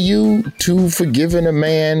what say you to forgiving a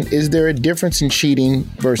man? Is there a difference in cheating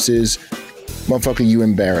versus motherfucker, you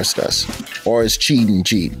embarrassed us? Or is cheating?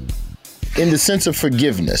 In the sense of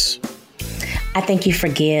forgiveness. I think you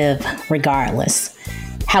forgive regardless.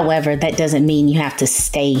 However, that doesn't mean you have to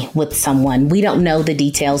stay with someone. We don't know the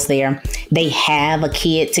details there. They have a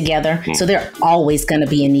kid together, so they're always going to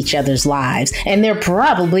be in each other's lives. And they're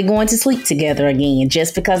probably going to sleep together again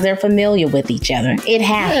just because they're familiar with each other. It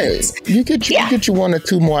happens. Hey, you get you one or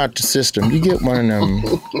two more out the system. You get one of them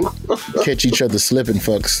catch each other slipping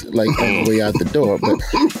fucks like on the way out the door. But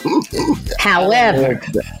however,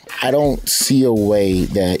 I don't see a way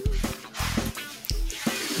that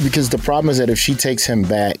Because the problem is that if she takes him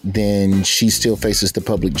back, then she still faces the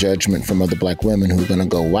public judgment from other black women who are going to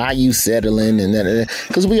go, why are you settling? And then,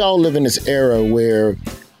 because we all live in this era where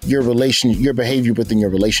your behavior within your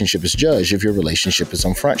relationship is judged if your relationship is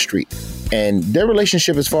on Front Street. And their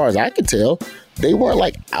relationship, as far as I could tell, they weren't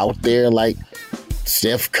like out there like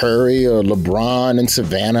Steph Curry or LeBron and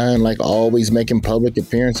Savannah and like always making public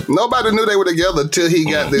appearances. Nobody knew they were together till he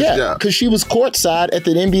got this job. Because she was courtside at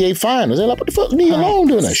the NBA Finals. They're like, what the fuck, Nia Long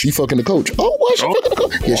doing that? She fucking the coach. Oh, why she fucking the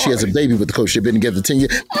coach? Yeah, she has a baby with the coach. They've been together 10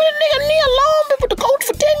 years. Nigga, Nia Long been with the coach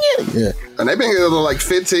for 10 years. Yeah. And they've been together like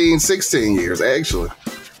 15, 16 years, actually.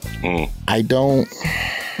 I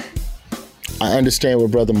understand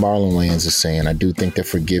what Brother Marlon Wayans is saying. I do think that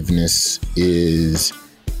forgiveness is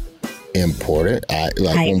important.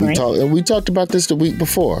 We talked about this the week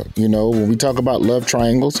before. You know, when we talk about love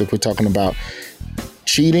triangles, if we're talking about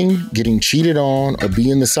cheating, getting cheated on, or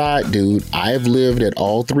being the side dude, I've lived at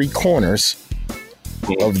all three corners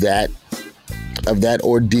of that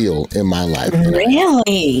ordeal in my life.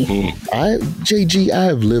 Really? JG, I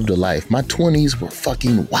have lived a life. My 20s were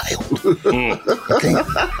fucking wild. Okay?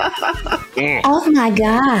 Oh my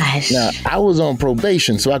gosh. Now, I was on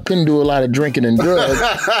probation, so I couldn't do a lot of drinking and drugs.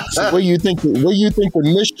 So where you think the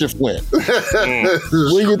mischief went?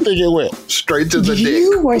 Where you think it went? Straight to the dick.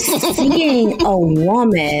 You were seeing a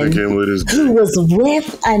woman who was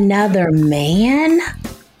with another man?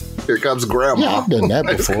 Here comes grandma. Yeah, I've done that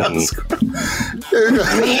before.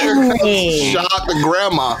 Really? Shock the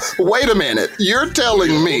grandma. Wait a minute. You're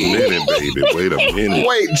telling me. Wait a minute.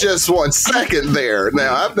 Wait just 1 second there.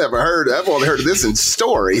 Now, I've only heard of this in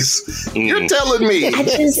stories. You're telling me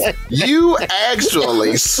you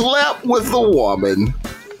actually slept with a woman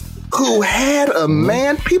who had a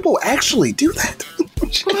man? People actually do that.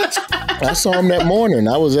 I saw him that morning.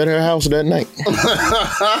 I was at her house that night.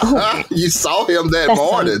 You saw him that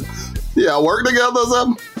morning? Yeah, work together or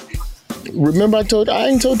something? Remember I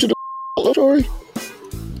ain't told you the story?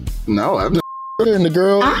 No, I've just and the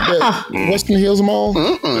girl at Western Hills Mall?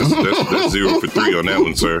 That's 0 for 3 on that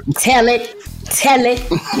one, sir. Tell it.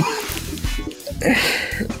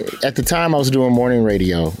 At the time I was doing morning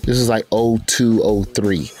radio. This is like 02,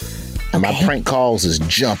 03. And my prank calls is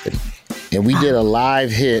jumping. And we did a live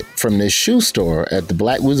hit from this shoe store we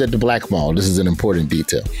was at the Black Mall. This is an important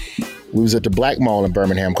detail. We was at the Black Mall in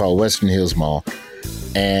Birmingham called Western Hills Mall.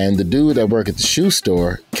 And the dude that worked at the shoe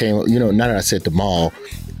store came, now that I said the mall,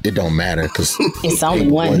 it don't matter because it's only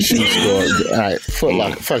one shoe store. All right, Foot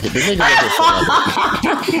Locker. Fuck it. The nigga worked at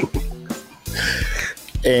Foot Locker.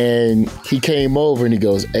 And he came over and he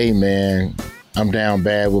goes, hey man, I'm down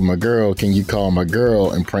bad with my girl. Can you call my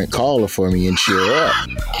girl and prank call her for me and cheer her up?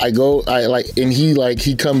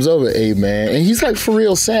 He comes over, hey man, and he's like for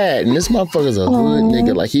real sad. And this motherfucker's a hood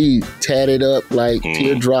nigga. Like he tatted up like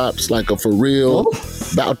teardrops, like a for real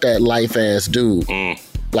about that life ass dude.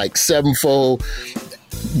 Like 7-fold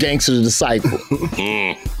gangster disciple.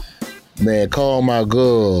 Man, call my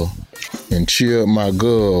girl and cheer up my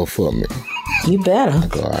girl for me. You better. I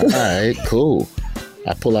go, all right, cool.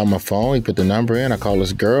 I pull out my phone, he put the number in, I call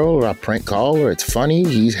this girl, or I prank call her, it's funny,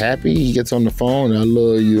 he's happy, he gets on the phone, I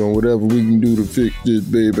love you, and whatever we can do to fix this,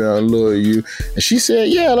 baby, I love you. And she said,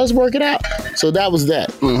 yeah, let's work it out. So that was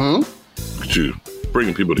that. Look at you,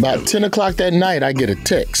 bringing people together. About 10 o'clock that night, I get a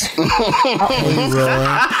text. Hey,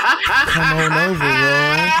 Roy, come on over,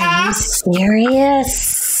 Roy. Are you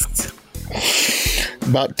serious?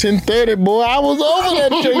 About 10:30, boy, I was over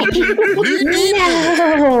that JG.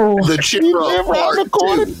 No. The chip around the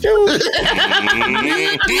corner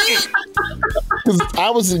Because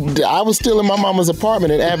I was still in my mama's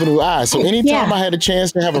apartment at Avenue I. So anytime I had a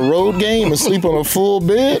chance to have a road game and sleep on a full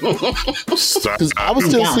bed, because I was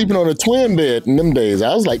still sleeping on a twin bed in them days.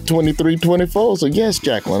 I was like 23, 24. So yes,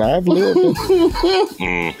 Jacqueline, I've lived.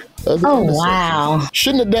 Wow.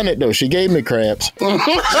 Shouldn't have done it though. She gave me crabs. That's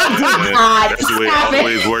the way it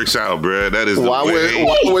always works out, bro. That is why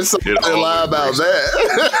would somebody lie about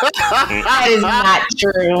that? That is not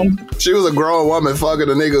true. She was a grown woman fucking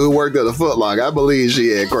a nigga who worked at a Foot Locker. I believe she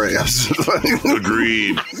had crabs.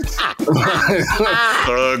 Agreed.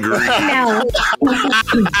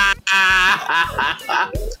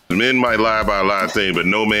 Men might lie about a lot of things, but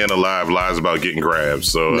no man alive lies about getting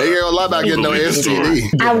crabs. So they don't lie about getting no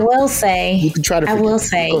STD. I will say, you can try to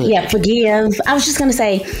forgive. I was just going to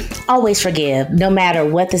say, always forgive, no matter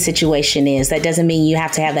what the situation is. That doesn't mean you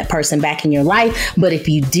have to have that person back in your life. But if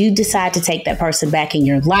you do decide to take that person back in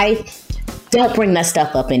your life, don't bring that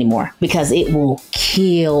stuff up anymore because it will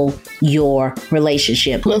kill your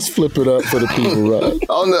relationship. Let's flip it up for the people, right?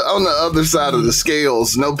 On the other side of the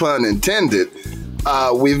scales, no pun intended,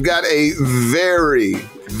 we've got a very,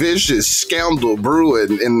 vicious scandal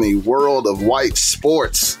brewing in the world of white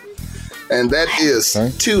sports. And that is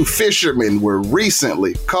 2 fishermen were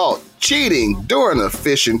recently caught cheating during a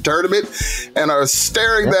fishing tournament and are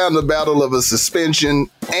staring down the battle of a suspension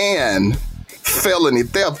and felony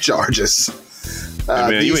theft charges.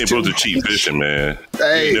 Man, you ain't supposed to cheat fishing, man.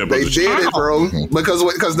 Hey, they did it, bro,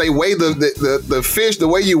 because they weigh the fish. The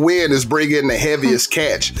way you win is bring in the heaviest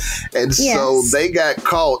catch, and so they got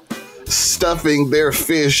caught stuffing their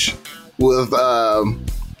fish with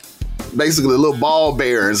basically little ball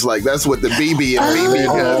bearings. Like that's what the BB and BB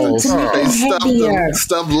does. They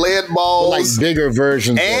stuffed lead balls, like bigger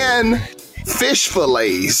versions, and fish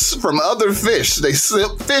fillets from other fish. They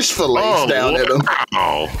slip fish fillets down at them.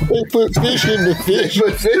 They put fish in the fish.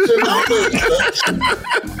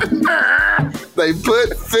 They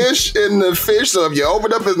put fish in the fish. So if you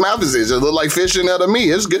open up his mouth, it look like fishing out of me.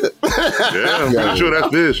 It's good. Yeah, I'm pretty sure that's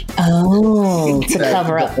fish. Oh, to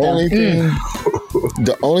cover up.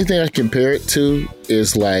 The only thing I compare it to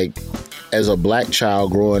is like as a black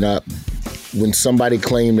child growing up, when somebody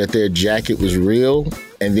claimed that their jacket was real,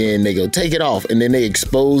 and then they go take it off, and then they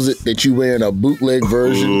expose it that you wearing a bootleg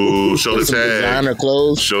version. Ooh, show the tag. Designer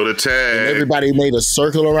clothes. Show the tag. And everybody made a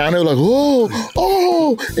circle around it, like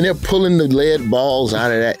oh, and they're pulling the lead balls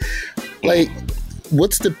out of that. Like,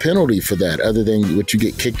 what's the penalty for that other than what you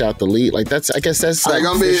get kicked out the league? Like that's, I guess that's they're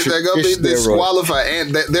gonna be disqualified,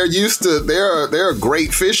 and they're used to. They're a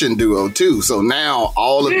great fishing duo too. So now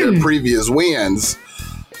all of their previous wins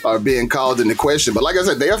are being called into question. But like I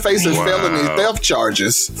said, they are facing felony theft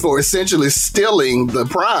charges for essentially stealing the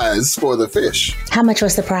prize for the fish. How much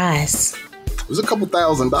was the prize? It was a couple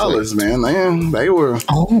 $1,000s, man. They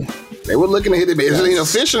were looking to hit it. You know,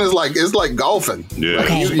 fishing is like golfing. Yeah,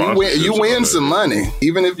 like you win some money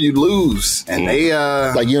even if you lose, and they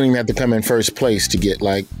like you don't even have to come in first place to get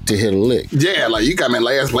to hit a lick. Yeah, like you come in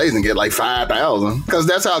last place and get like $5,000 because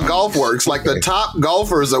that's how golf works. Like the top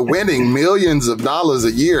golfers are winning millions of dollars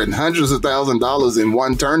a year and hundreds of $1,000s in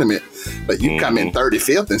one tournament, but you come in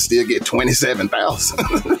 35th and still get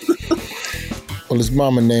 $27,000. Well, his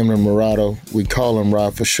mama named him Morado. We call him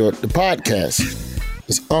Rod for short. The podcast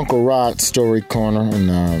is Uncle Rod's Story Corner. And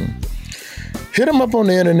hit him up on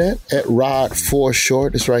the internet at Rod for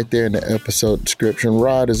short. It's right there in the episode description.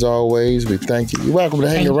 Rod, as always, we thank you. You're welcome to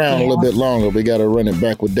hang around a little bit longer. We got to run it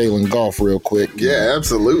back with Dalen Golf real quick. Yeah,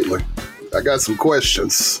 absolutely. I got some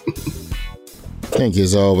questions. Thank you,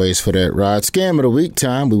 as always, for that, Rod. Scam of the Week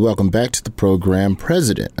time. We welcome back to the program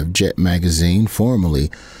president of Jet Magazine,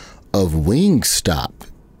 formerly of Wingstop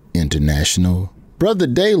International, Brother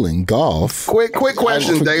Dalen Golf. Quick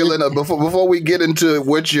question, Dalen. Before we get into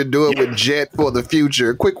what you're doing with Jet for the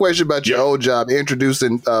future, quick question about your old job,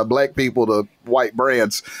 introducing black people to white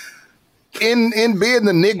brands. In being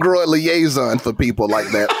the Negro liaison for people like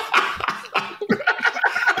that.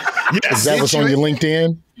 Yes, is that what's on your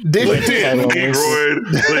LinkedIn?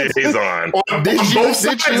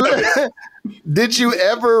 Did you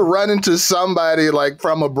ever run into somebody like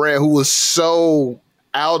from a brand who was so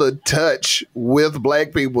out of touch with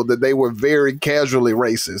black people that they were very casually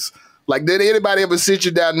racist? Like, did anybody ever sit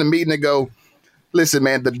you down in the meeting and go, listen,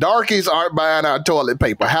 man, the darkies aren't buying our toilet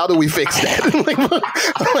paper. How do we fix that?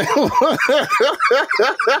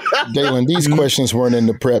 Dalen, these questions weren't in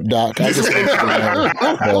the prep doc. I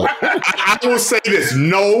will say this.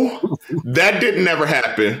 No, that didn't ever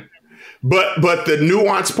happen. But the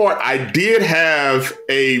nuance part, I did have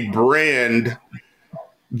a brand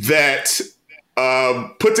that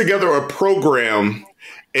put together a program,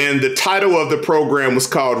 and the title of the program was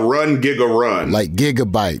called Run Giga Run. Like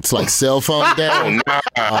gigabytes, like cell phone down.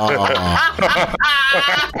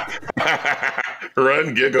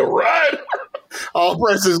 Run Giga Run. All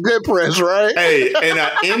press is good press, right? Hey, and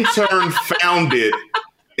an intern found it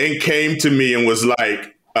and came to me and was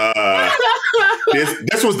like,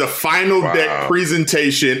 this was the final deck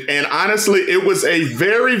presentation, and honestly, it was a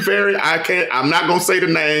very, very, I'm not gonna say the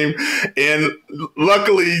name, and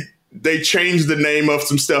luckily they changed the name of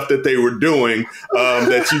some stuff that they were doing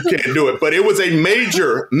that you can't do it, but it was a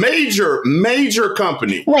major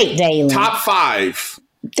company. Wait, Dalen. Top 5.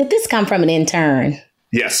 Did this come from an intern?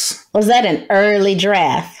 Yes. Was that an early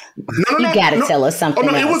draft? No, you got to tell us something.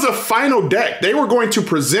 It was a final deck. They were going to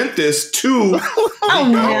present this to. Oh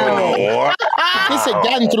no! This had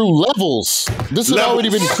gotten through levels. This had already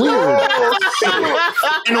been cleared.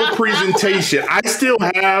 Final presentation. I still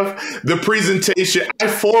have the presentation. I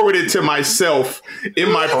forwarded to myself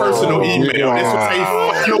in my personal email. This was a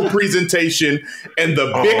final presentation, and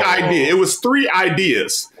the big idea. It was 3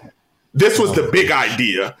 ideas. This was the big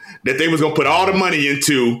idea that they was going to put all the money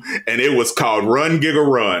into, and it was called Run Giga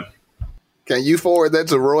Run. Can you forward that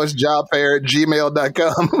to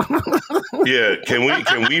roycejobfair@gmail.com? Yeah, can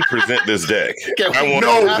we present this deck? I want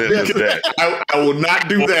No, to present this deck. I will not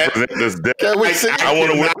do that. Present this deck. Can we I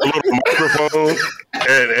want to wear a little microphone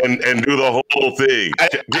and do the whole thing. I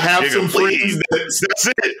have Giga, some please. friends That's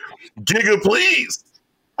it. Giga, please.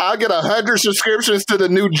 I'll get 100 subscriptions to the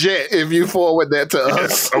new jet if you forward that to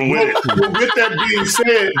us. I'm with it. Well, with that being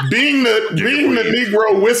said, being the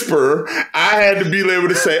Negro whisperer, I had to be able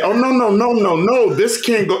to say, "Oh no, this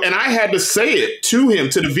can't go." And I had to say it to him,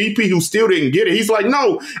 to the VP who still didn't get it. He's like,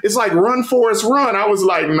 "No, it's like Run Forrest Run." I was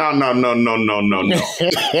like, "No."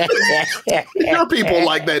 Your people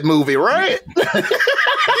like that movie, right?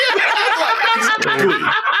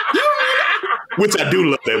 Which I do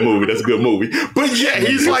love that movie. That's a good movie. But yeah,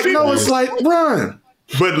 he's like, "No, it's like Run."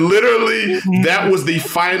 But literally, that was the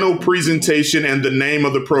final presentation and the name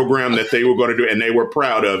of the program that they were going to do, and they were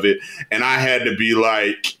proud of it. And I had to be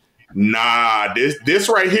like, "Nah, this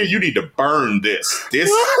right here, you need to burn this. This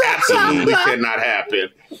absolutely cannot happen."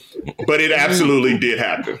 But it absolutely did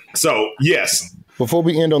happen. So yes. Before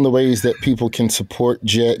we end on the ways that people can support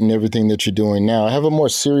Jet and everything that you're doing now, I have a more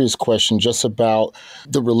serious question just about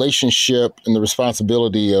the relationship and the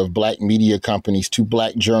responsibility of Black media companies to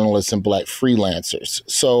Black journalists and Black freelancers.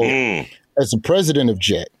 So as the president of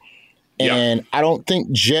Jet, and I don't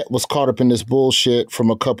think Jet was caught up in this bullshit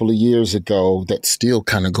from a couple of years ago that's still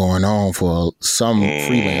kind of going on for some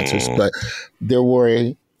freelancers, but there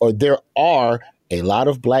are a lot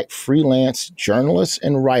of Black freelance journalists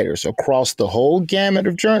and writers across the whole gamut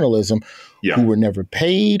of journalism who were never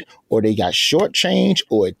paid, or they got shortchanged,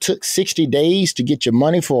 or it took 60 days to get your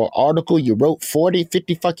money for an article you wrote 40,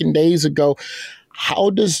 50 fucking days ago. How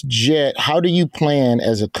do you plan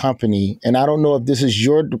as a company, and I don't know if this is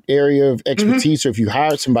your area of expertise or if you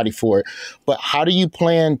hired somebody for it, but how do you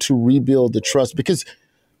plan to rebuild the trust? Because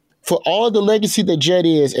for all the legacy that Jet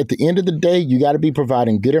is, at the end of the day, you got to be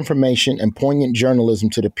providing good information and poignant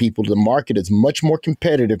journalism to the people. The market is much more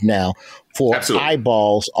competitive now for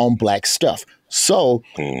eyeballs on Black stuff. So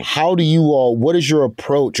how do you all, what is your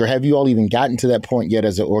approach, or have you all even gotten to that point yet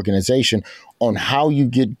as an organization on how you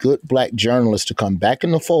get good Black journalists to come back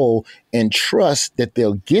in the fold and trust that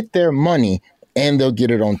they'll get their money and they'll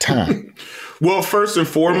get it on time? Well, first and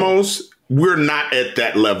foremost, we're not at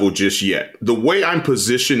that level just yet. The way I'm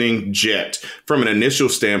positioning Jet from an initial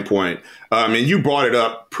standpoint, and you brought it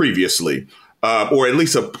up previously, or at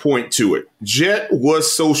least a point to it. Jet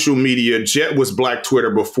was social media. Jet was Black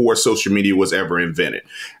Twitter before social media was ever invented.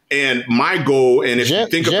 And my goal, and if you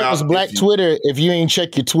think about... Jet was Black Twitter if you ain't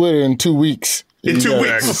check your Twitter in 2 weeks. In 2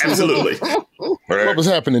 weeks, absolutely. What was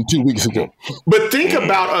happening 2 weeks ago? But think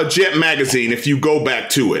about a Jet magazine, if you go back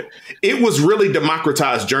to it. It was really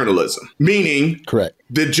democratized journalism, meaning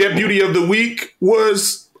the Jet Beauty of the Week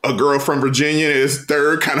was a girl from Virginia, as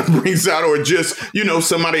Third kind of brings out, or just,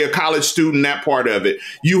 somebody, a college student, that part of it.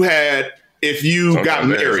 You had... If you got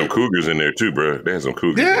married, they had some cougars in there too, bro. They had some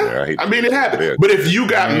cougars in there. I mean, it happened. But if you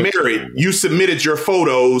got married, you submitted your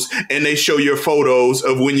photos, and they show your photos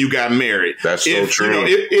of when you got married. That's so true.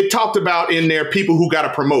 It talked about in there people who got a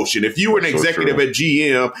promotion. If you were an executive at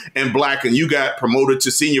GM and Black, and you got promoted to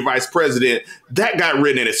senior vice president, that got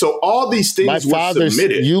written in it. So all these things were submitted. My father's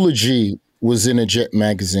eulogy was in a Jet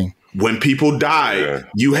magazine. When people died,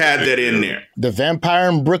 you had that in there. The Vampire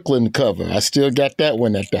in Brooklyn cover. I still got that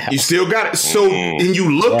one at the house. You still got it. So, and you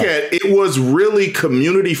look at it, was really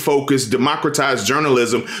community focused, democratized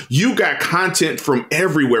journalism. You got content from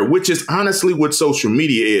everywhere, which is honestly what social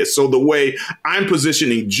media is. So the way I'm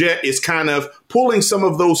positioning Jet is kind of pulling some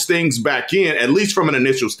of those things back in, at least from an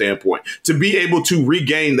initial standpoint, to be able to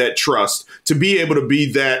regain that trust, to be able to be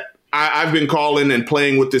that. I've been calling and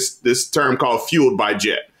playing with this term called fueled by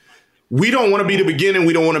Jet. We don't want to be the beginning.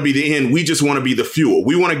 We don't want to be the end. We just want to be the fuel.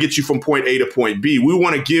 We want to get you from point A to point B. We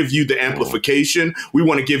want to give you the amplification. We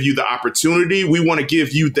want to give you the opportunity. We want to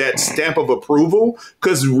give you that stamp of approval.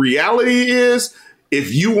 Because reality is,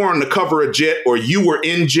 if you were on the cover of Jet or you were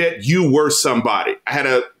in Jet, you were somebody. I had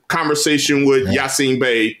a conversation with Yasin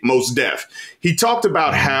Bey, Mos Def. He talked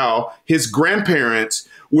about how his grandparents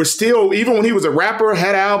were still, even when he was a rapper,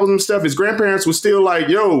 had albums and stuff, his grandparents were still like,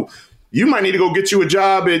 yo, you might need to go get you a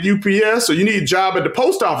job at UPS, or you need a job at the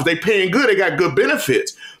post office. They paying good. They got good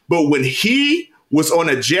benefits. But when he was on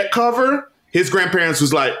a Jet cover, his grandparents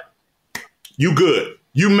was like, you good.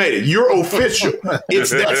 You made it. You're official. It's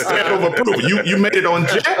that stamp of approval. You made it on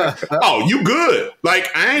Jet. Oh, you good. Like,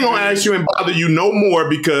 I ain't going to ask you and bother you no more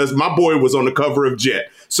because my boy was on the cover of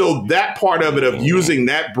Jet. So that part of it, of using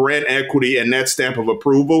that brand equity and that stamp of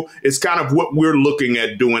approval, is kind of what we're looking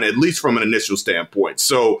at doing, at least from an initial standpoint.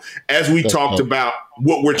 So as we talked about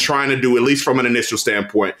what we're trying to do, at least from an initial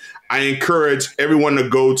standpoint. I encourage everyone to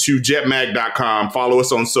go to jetmag.com, follow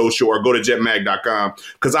us on social, or go to jetmag.com,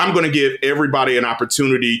 because I'm going to give everybody an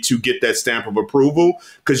opportunity to get that stamp of approval,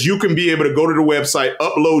 because you can be able to go to the website,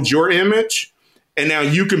 upload your image, and now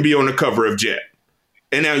you can be on the cover of Jet.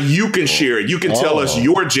 And now you can share it. You can tell us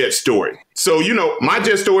your Jet story. So, you know, my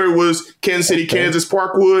Jet story was Kansas City, Kansas,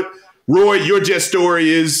 Parkwood. Roy, your Jet story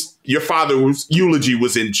is your father's eulogy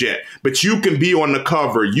was in Jet, but you can be on the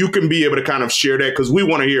cover. You can be able to kind of share that, because we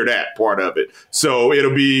want to hear that part of it. So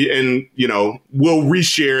it'll be, and you know, we'll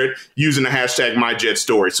reshare it using the hashtag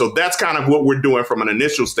 #MyJetStory. So that's kind of what we're doing from an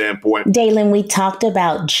initial standpoint. Dalen, we talked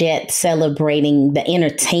about Jet celebrating the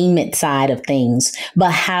entertainment side of things,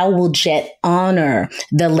 but how will Jet honor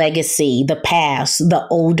the legacy, the past, the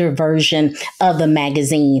older version of the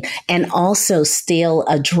magazine, and also still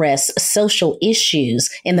address social issues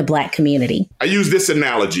in the Black community? I use this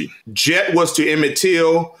analogy. Jet was to Emmett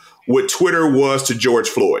Till what Twitter was to George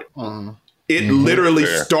Floyd. It literally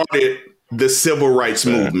started the civil rights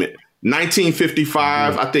movement.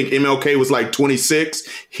 1955, I think MLK was like 26.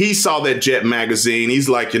 He saw that Jet magazine. He's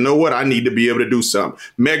like, you know what? I need to be able to do something.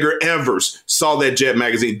 Medgar Evers saw that Jet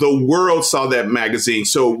magazine. The world saw that magazine.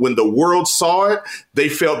 So when the world saw it, they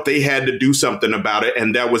felt they had to do something about it.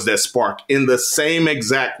 And that was that spark. In the same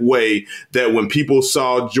exact way that when people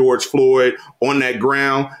saw George Floyd on that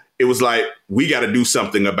ground, it was like, we got to do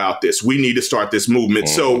something about this. We need to start this movement.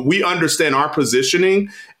 So we understand our positioning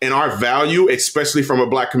and our value, especially from a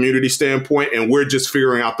Black community standpoint. And we're just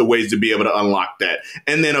figuring out the ways to be able to unlock that.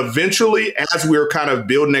 And then eventually, as we're kind of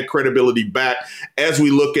building that credibility back, as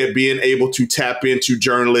we look at being able to tap into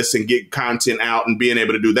journalists and get content out and being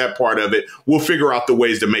able to do that part of it, we'll figure out the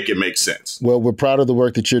ways to make it make sense. Well, we're proud of the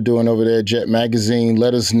work that you're doing over there at Jet Magazine.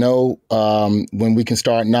 Let us know when we can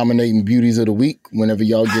start nominating Beauties of the Week, whenever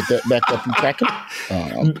y'all get that back up and cracking.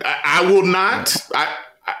 I will not.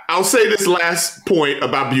 I'll say this last point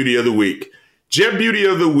about Beauty of the Week. Jet Beauty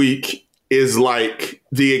of the Week is like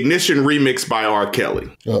the Ignition remix by R. Kelly.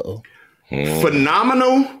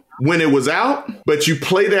 Phenomenal when it was out, but you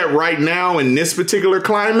play that right now in this particular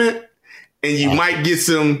climate, and you might get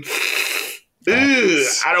some,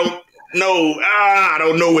 I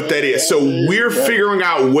don't know what that is. So we're figuring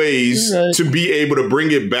out ways to be able to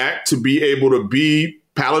bring it back, to be able to be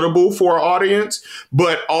palatable for our audience,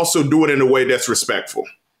 but also do it in a way that's respectful.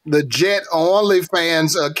 The Jet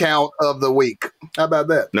OnlyFans account of the week. How about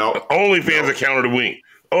that? No, OnlyFans account of the week.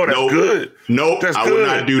 Oh, that's good. Nope, I would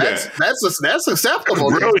not do that. That's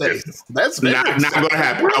acceptable. That's not going to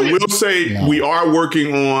happen. I will say we are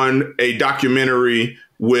working on a documentary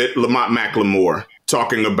with Lamont McLemore,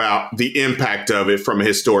 talking about the impact of it from a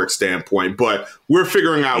historic standpoint. But we're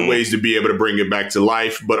figuring out ways to be able to bring it back to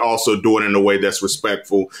life, but also do it in a way that's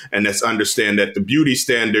respectful and that's understand that the beauty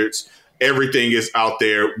standards, everything is out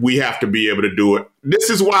there. We have to be able to do it.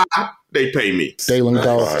 This is why they pay me. Dalen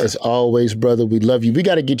Goff, as always, brother, we love you. We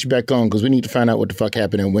got to get you back on because we need to find out what the fuck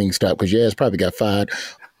happened in Wingstop, because your ass probably got fired.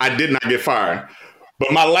 I did not get fired,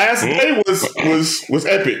 but my last day was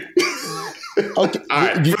epic. Okay, all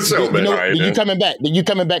right, for sure, man. You coming back? You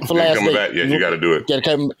coming back for last day? Back. Yeah, you got to do it. Got to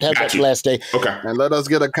come have that for last day. Okay, and let us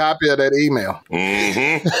get a copy of that email.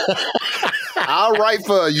 I'll write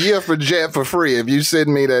for a year for Jet for free if you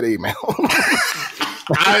send me that email.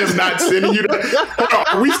 I am not sending you that. Hold on,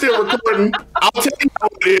 are we still recording? I'll tell you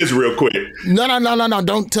what it is real quick. No.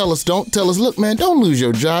 Don't tell us. Look, man, don't lose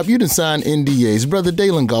your job. You done signed NDAs. Brother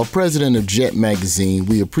Dalen Goff, president of Jet Magazine.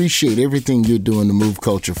 We appreciate everything you're doing to move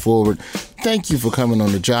culture forward. Thank you for coming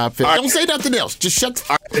on the Job Fair. Don't say nothing else. Just shut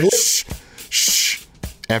the Shh.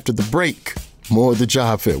 After the break, more of the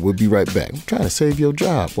Job Fair. We'll be right back. I'm trying to save your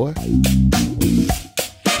job, boy.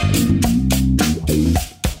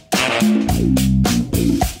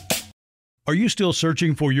 Are you still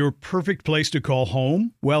searching for your perfect place to call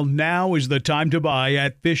home? Well, now is the time to buy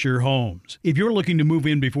at Fisher Homes. If you're looking to move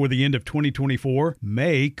in before the end of 2024,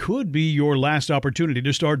 May could be your last opportunity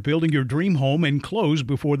to start building your dream home and close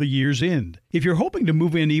before the year's end. If you're hoping to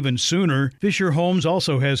move in even sooner, Fisher Homes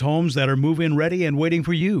also has homes that are move-in ready and waiting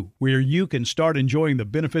for you, where you can start enjoying the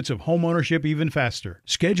benefits of homeownership even faster.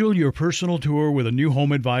 Schedule your personal tour with a new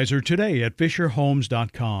home advisor today at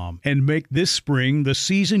FisherHomes.com and make this spring the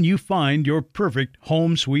season you find your perfect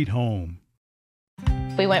home sweet home.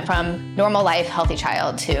 We went from normal life, healthy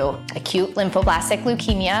child to acute lymphoblastic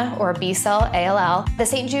leukemia or B-cell ALL. The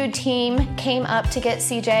St. Jude team came up to get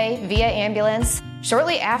CJ via ambulance.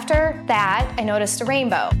 Shortly after that, I noticed a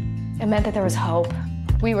rainbow. It meant that there was hope.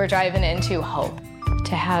 We were driving into hope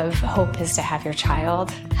To have hope is to have your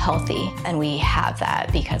child healthy, and we have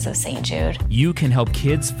that because of St. Jude. You can help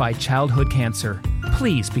kids fight childhood cancer.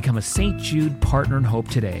 Please become a St. Jude Partner in Hope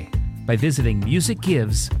today by visiting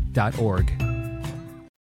musicgives.org.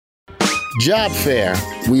 Job fair.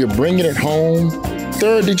 We are bringing it home.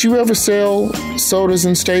 Third, did you ever sell sodas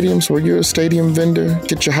in stadiums? Were you a stadium vendor?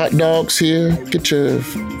 Get your hot dogs here. Get your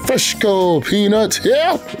Fresco peanuts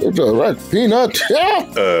here. Peanut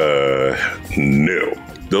here. No.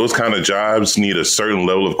 Those kind of jobs need a certain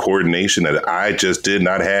level of coordination that I just did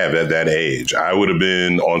not have at that age. I would have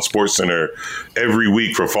been on SportsCenter every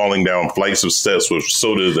week for falling down flights of steps with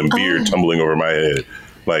sodas and beer tumbling over my head.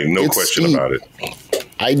 Like, no question about it.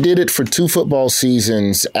 I did it for 2 football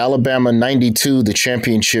seasons. Alabama 92, the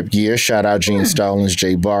championship year. Shout out Gene Stallings,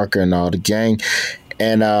 Jay Barker, and all the gang.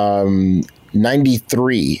 And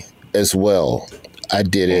 93 as well. I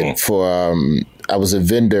did it for, I was a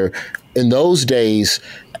vendor. In those days,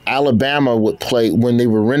 Alabama would play, when they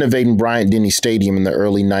were renovating Bryant-Denny Stadium in the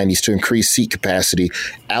early 90s to increase seat capacity,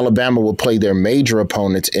 Alabama would play their major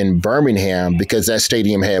opponents in Birmingham because that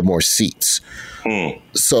stadium had more seats.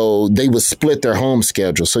 So they would split their home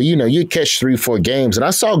schedule. So, you know, you'd catch 3-4 games. And I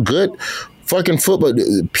saw good fucking football.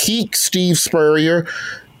 Peak Steve Spurrier,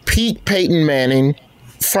 peak Peyton Manning,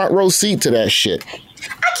 front row seat to that shit.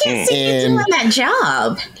 I can't see you doing that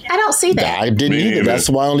job. I don't see that. I didn't either. That's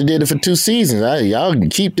why I only did it for 2 seasons. Y'all can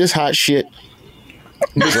keep this hot shit.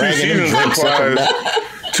 2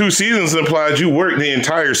 seasons implied you worked the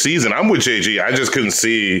entire season. I'm with JG. I just couldn't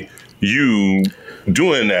see you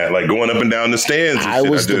doing that, like going up and down the stands. I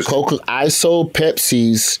was the Coca. I sold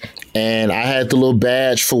Pepsis, and I had the little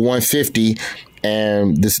badge for $150.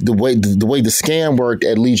 And the way the scam worked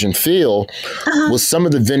at Legion Field was some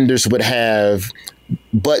of the vendors would have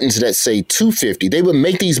buttons that say $250. They would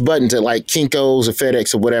make these buttons at like Kinko's or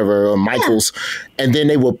FedEx or whatever, or Michael's, and then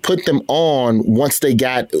they would put them on once they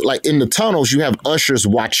got, like in the tunnels, you have ushers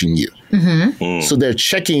watching you. So they're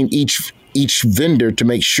checking each vendor to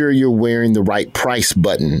make sure you're wearing the right price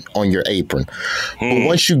button on your apron. But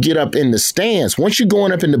once you get up in the stands, once you're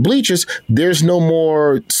going up in the bleachers, there's no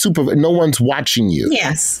more no one's watching you.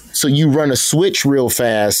 Yes. So you run a switch real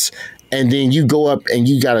fast, and then you go up and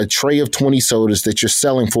you got a tray of 20 sodas that you're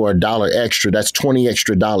selling for $1 extra. That's $20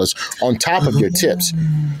 extra on top of your tips.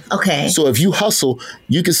 Okay. So if you hustle,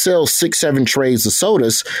 you can sell 6-7 trays of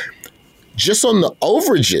sodas. Just on the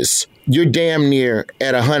overages, you're damn near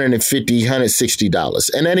at $150,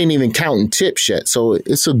 $160. And that ain't even counting tips yet. So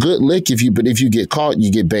it's a good lick but if you get caught,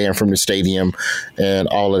 you get banned from the stadium and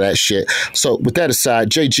all of that shit. So with that aside,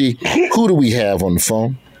 JG, who do we have on the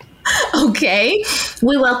phone? Okay.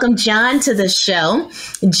 We welcome John to the show.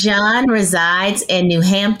 John resides in New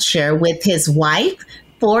Hampshire with his wife,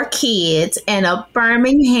 4 kids, and a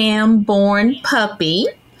Birmingham-born puppy.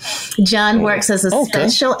 John works as a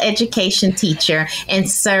special education teacher and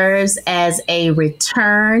serves as a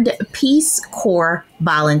returned Peace Corps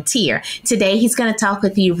volunteer. Today, he's going to talk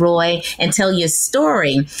with you, Roy, and tell you a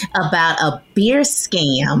story about a beer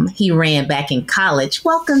scam he ran back in college.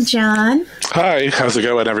 Welcome, John. Hi. How's it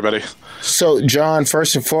going, everybody? So, John,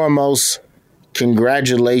 first and foremost,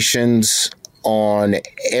 congratulations on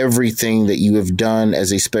everything that you have done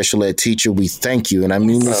as a special ed teacher. We thank you. And I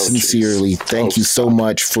mean this sincerely. Thank you so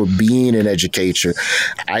much for being an educator.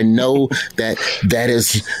 I know that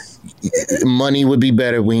is money would be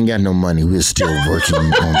better. We ain't got no money. We're still working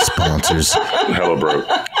on sponsors. Hella broke.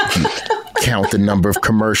 Count the number of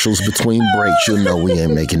commercials between breaks. You'll know we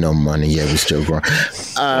ain't making no money. Yeah, we still growing.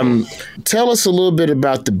 Tell us a little bit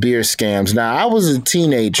about the beer scams. Now, I was a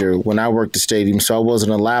teenager when I worked the stadium, so I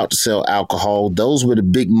wasn't allowed to sell alcohol. Those were the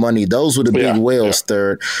big money. Those were the big whales.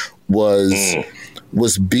 Third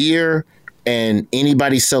was beer and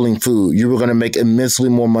anybody selling food. You were going to make immensely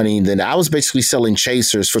more money than I was basically selling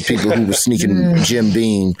chasers for people who were sneaking Jim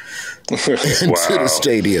Beam into the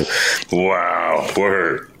stadium. Wow.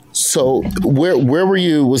 Word. So where were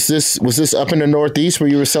you? Was this up in the Northeast where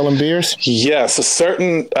you were selling beers? Yes, a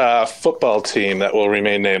certain football team that will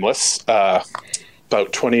remain nameless about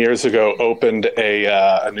 20 years ago opened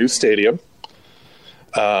a new stadium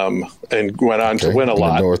and went on to win a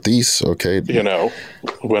lot. Northeast, okay. You know,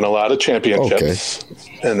 win a lot of championships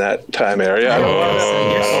in that time area. I don't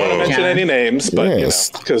want to mention any names, but you know,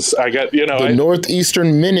 because I got the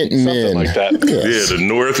Northeastern Minutemen, something like that. Yeah, the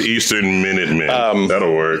Northeastern Minutemen.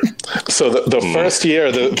 That'll work. So the first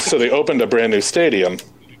year, so they opened a brand new stadium,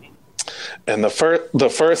 and the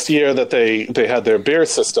first year that they had their beer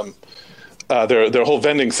system, their whole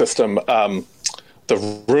vending system. The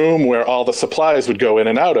room where all the supplies would go in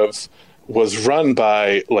and out of was run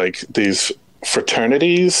by like these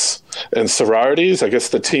fraternities and sororities. I guess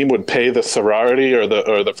the team would pay the sorority or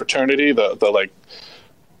the fraternity, the like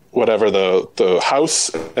whatever the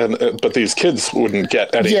house, but these kids wouldn't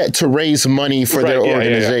get any. Yeah, to raise money for their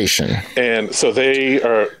organization. Yeah. And so they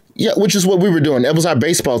are. Yeah, which is what we were doing. That was our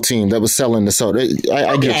baseball team that was selling the soda.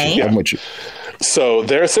 I get you. I'm with you. So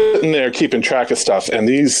they're sitting there keeping track of stuff, and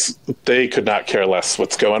they could not care less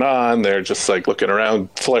what's going on. They're just like looking around,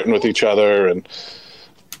 flirting with each other and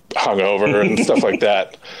hungover and stuff like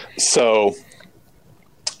that. So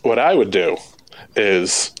what I would do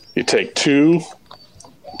is you take 2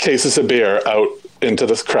 cases of beer out into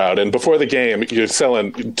this crowd, and before the game, you're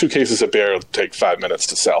selling 2 cases of beer. It'll take 5 minutes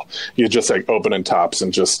to sell. You just like opening tops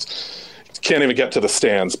and just can't even get to the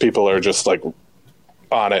stands. People are just like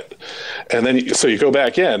on it. And then so you go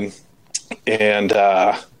back in and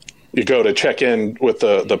you go to check in with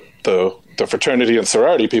the fraternity and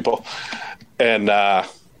sorority people, and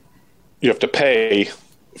you have to pay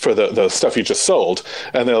for the stuff you just sold.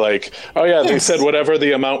 And they're like, oh yeah, they said whatever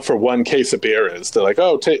the amount for 1 case of beer is. They're like,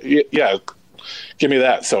 oh yeah, give me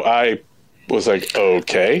that. So I was like,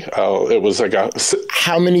 okay. It was like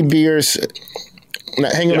how many beers? Now,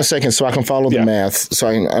 hang on a second so I can follow the math, so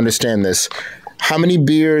I can understand this. How many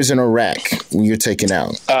beers in a rack you're taking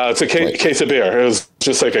out? It's a case of beer. It was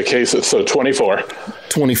just like a case of, so 24.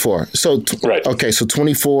 24. So, right. Okay, so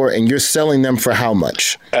 24, and you're selling them for how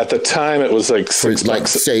much? At the time, it was like $6,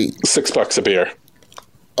 say, $6 a beer.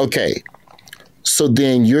 Okay. So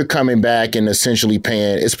then you're coming back and essentially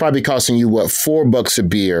paying, it's probably costing you, what, $4 a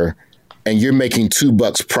beer, and you're making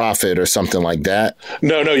 $2 profit or something like that?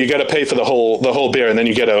 No, you got to pay for the whole beer, and then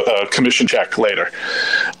you get a commission check later.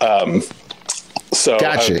 So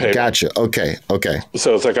Gotcha. Okay.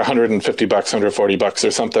 So it's like $150, $140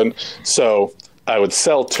 or something. So I would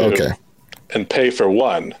sell 2 and pay for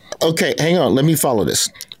 1. Okay, hang on. Let me follow this.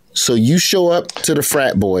 So you show up to the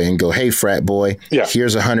frat boy and go, hey, frat boy,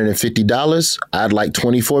 here's $150. I'd like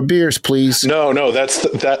 24 beers, please. No, No,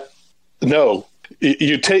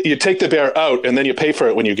 you take the beer out and then you pay for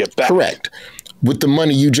it when you get back. Correct. With the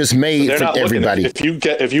money you just made for everybody.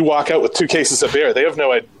 If you walk out with 2 cases of beer, they have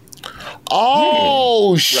no idea.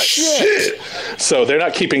 Oh, shit. So they're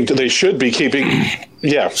not keeping, they should be keeping,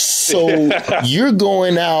 So you're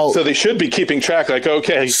going out. So they should be keeping track, like,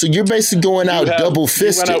 okay. So you're basically going out double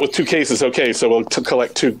fisted. You went out with 2 cases, okay, so we'll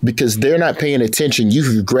collect 2. Because they're not paying attention. You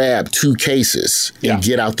can grab 2 cases and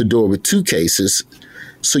get out the door with 2 cases.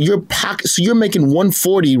 So you're making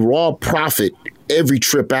 $140 raw profit every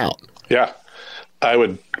trip out. Yeah. I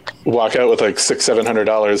would walk out with like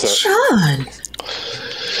 $600-$700. Sean.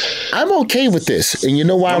 I'm okay with this. And you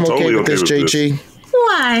know why I'm okay with this, JG?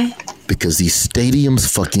 Why? Because these stadiums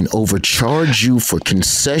fucking overcharge you for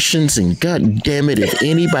concessions, and God damn it, if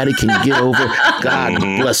anybody can get over, God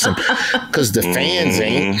bless them. Because the fans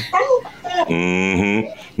ain't. Mm-hmm.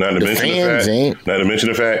 Not to mention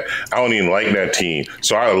the fact, I don't even like that team.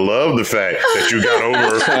 So I love the fact that you got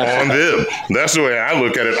over on them. That's the way I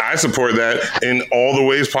look at it. I support that in all the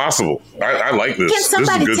ways possible. I like this. Can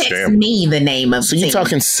somebody this is a good text me the name of So you're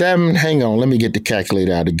talking 7, hang on, let me get the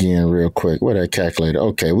calculator out again real quick. Where that calculator?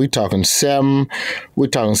 Okay, we're talking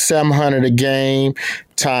 700 a game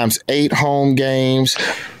times 8 home games.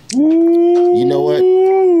 You know what?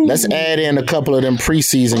 Let's add in a couple of them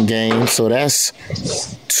preseason games. So that's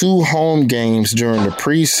 2 home games during the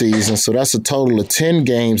preseason. So that's a total of 10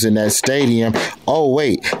 games in that stadium. Oh,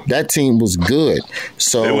 wait, that team was good.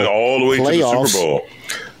 So they went all the way to the Super Bowl.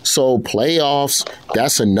 So playoffs,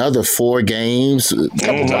 that's another 4 games.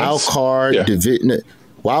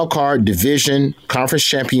 Wild card, division, conference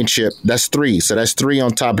championship. That's 3. So that's 3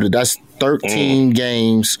 on top of it. That's 13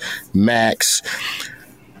 games max.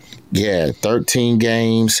 Yeah, 13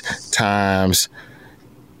 games times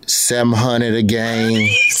 700 a game.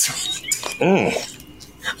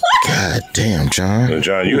 God damn, John.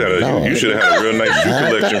 John, you should have had a real nice shoe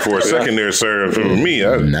collection for a second there, sir. For me,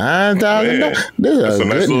 $9,000. This is a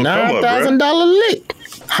good $9,000 lick.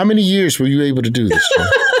 How many years were you able to do this, John?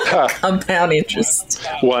 Compound interest.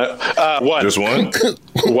 One. Just one?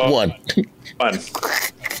 One.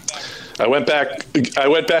 I went back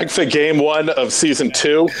for game 1 of season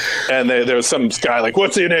 2, and there was some guy like,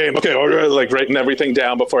 "What's your name?" Okay, like writing everything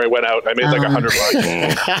down before I went out. I made like $100.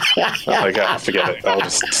 I'm like, forget it. I'll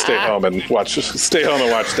just stay home and watch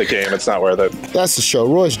the game. It's not worth it. That's the show.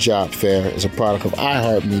 Roy's Job Fair is a product of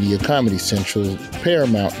iHeartMedia, Comedy Central,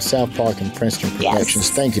 Paramount, South Park, and Princeton Productions.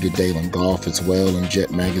 Yes. Thank you to Dalen Golf as well, and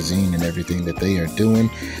Jet Magazine and everything that they are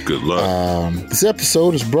doing. Good luck. This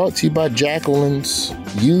episode is brought to you by Jacqueline's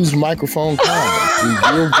used microphone styrofoam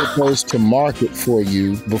condoms. We will get those to market for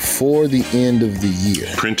you before the end of the year.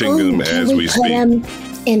 Printing them as we speak. Them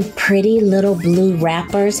in pretty little blue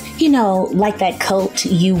wrappers, like that coat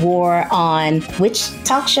you wore on which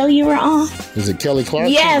talk show you were on? Is it Kelly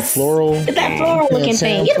Clarkson? Yes, that floral looking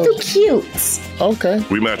thing. It'll be cute. Okay.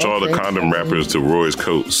 We match all the condom wrappers to Roy's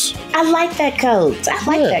coats. I like that coat.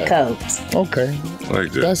 That coat. Okay.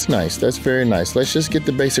 Like that. That's nice. That's very nice. Let's just get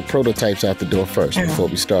the basic prototypes out the door first before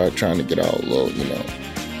we start trying to get all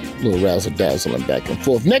little razzle-dazzle and back and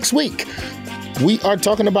forth. Next week, we are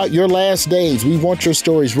talking about your last days. We want your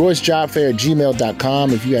stories.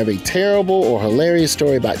 RoyceJobFair@gmail.com. If you have a terrible or hilarious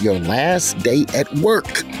story about your last day at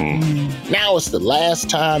work, now is the last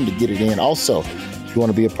time to get it in. Also, if you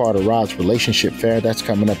want to be a part of Rod's Relationship Fair, that's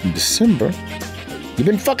coming up in December. You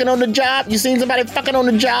been fucking on the job? You seen somebody fucking on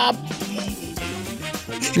the job?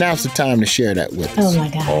 Now's the time to share that with us. Oh my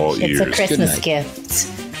gosh. It's a Christmas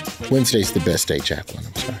gift. Wednesday's the best day, Jacqueline.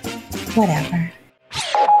 I'm sorry. Whatever.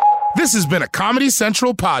 This has been a Comedy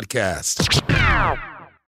Central podcast.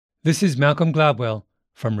 This is Malcolm Gladwell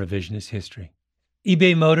from Revisionist History.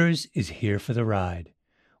 eBay Motors is here for the ride.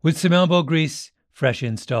 With some elbow grease, fresh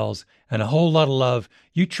installs, and a whole lot of love,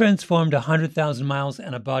 you transformed 100,000 miles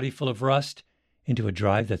and a body full of rust into a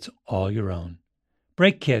drive that's all your own.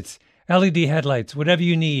 Brake kits, LED headlights, whatever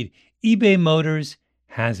you need, eBay Motors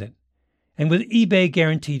has it. And with eBay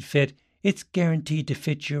Guaranteed Fit, it's guaranteed to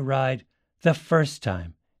fit your ride the first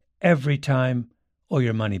time, every time, or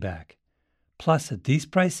your money back. Plus, at these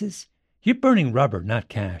prices, you're burning rubber, not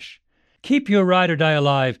cash. Keep your ride or die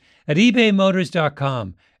alive at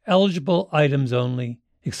ebaymotors.com. Eligible items only.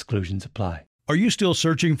 Exclusions apply. Are you still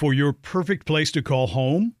searching for your perfect place to call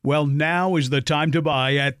home? Well, now is the time to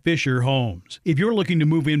buy at Fisher Homes. If you're looking to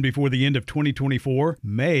move in before the end of 2024,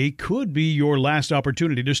 May could be your last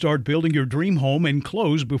opportunity to start building your dream home and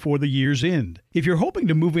close before the year's end. If you're hoping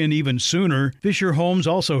to move in even sooner, Fisher Homes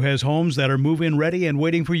also has homes that are move-in ready and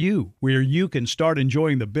waiting for you, where you can start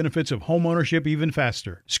enjoying the benefits of homeownership even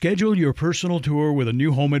faster. Schedule your personal tour with a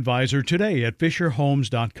new home advisor today at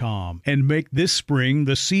FisherHomes.com and make this spring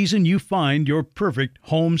the season you find your perfect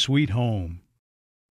home sweet home.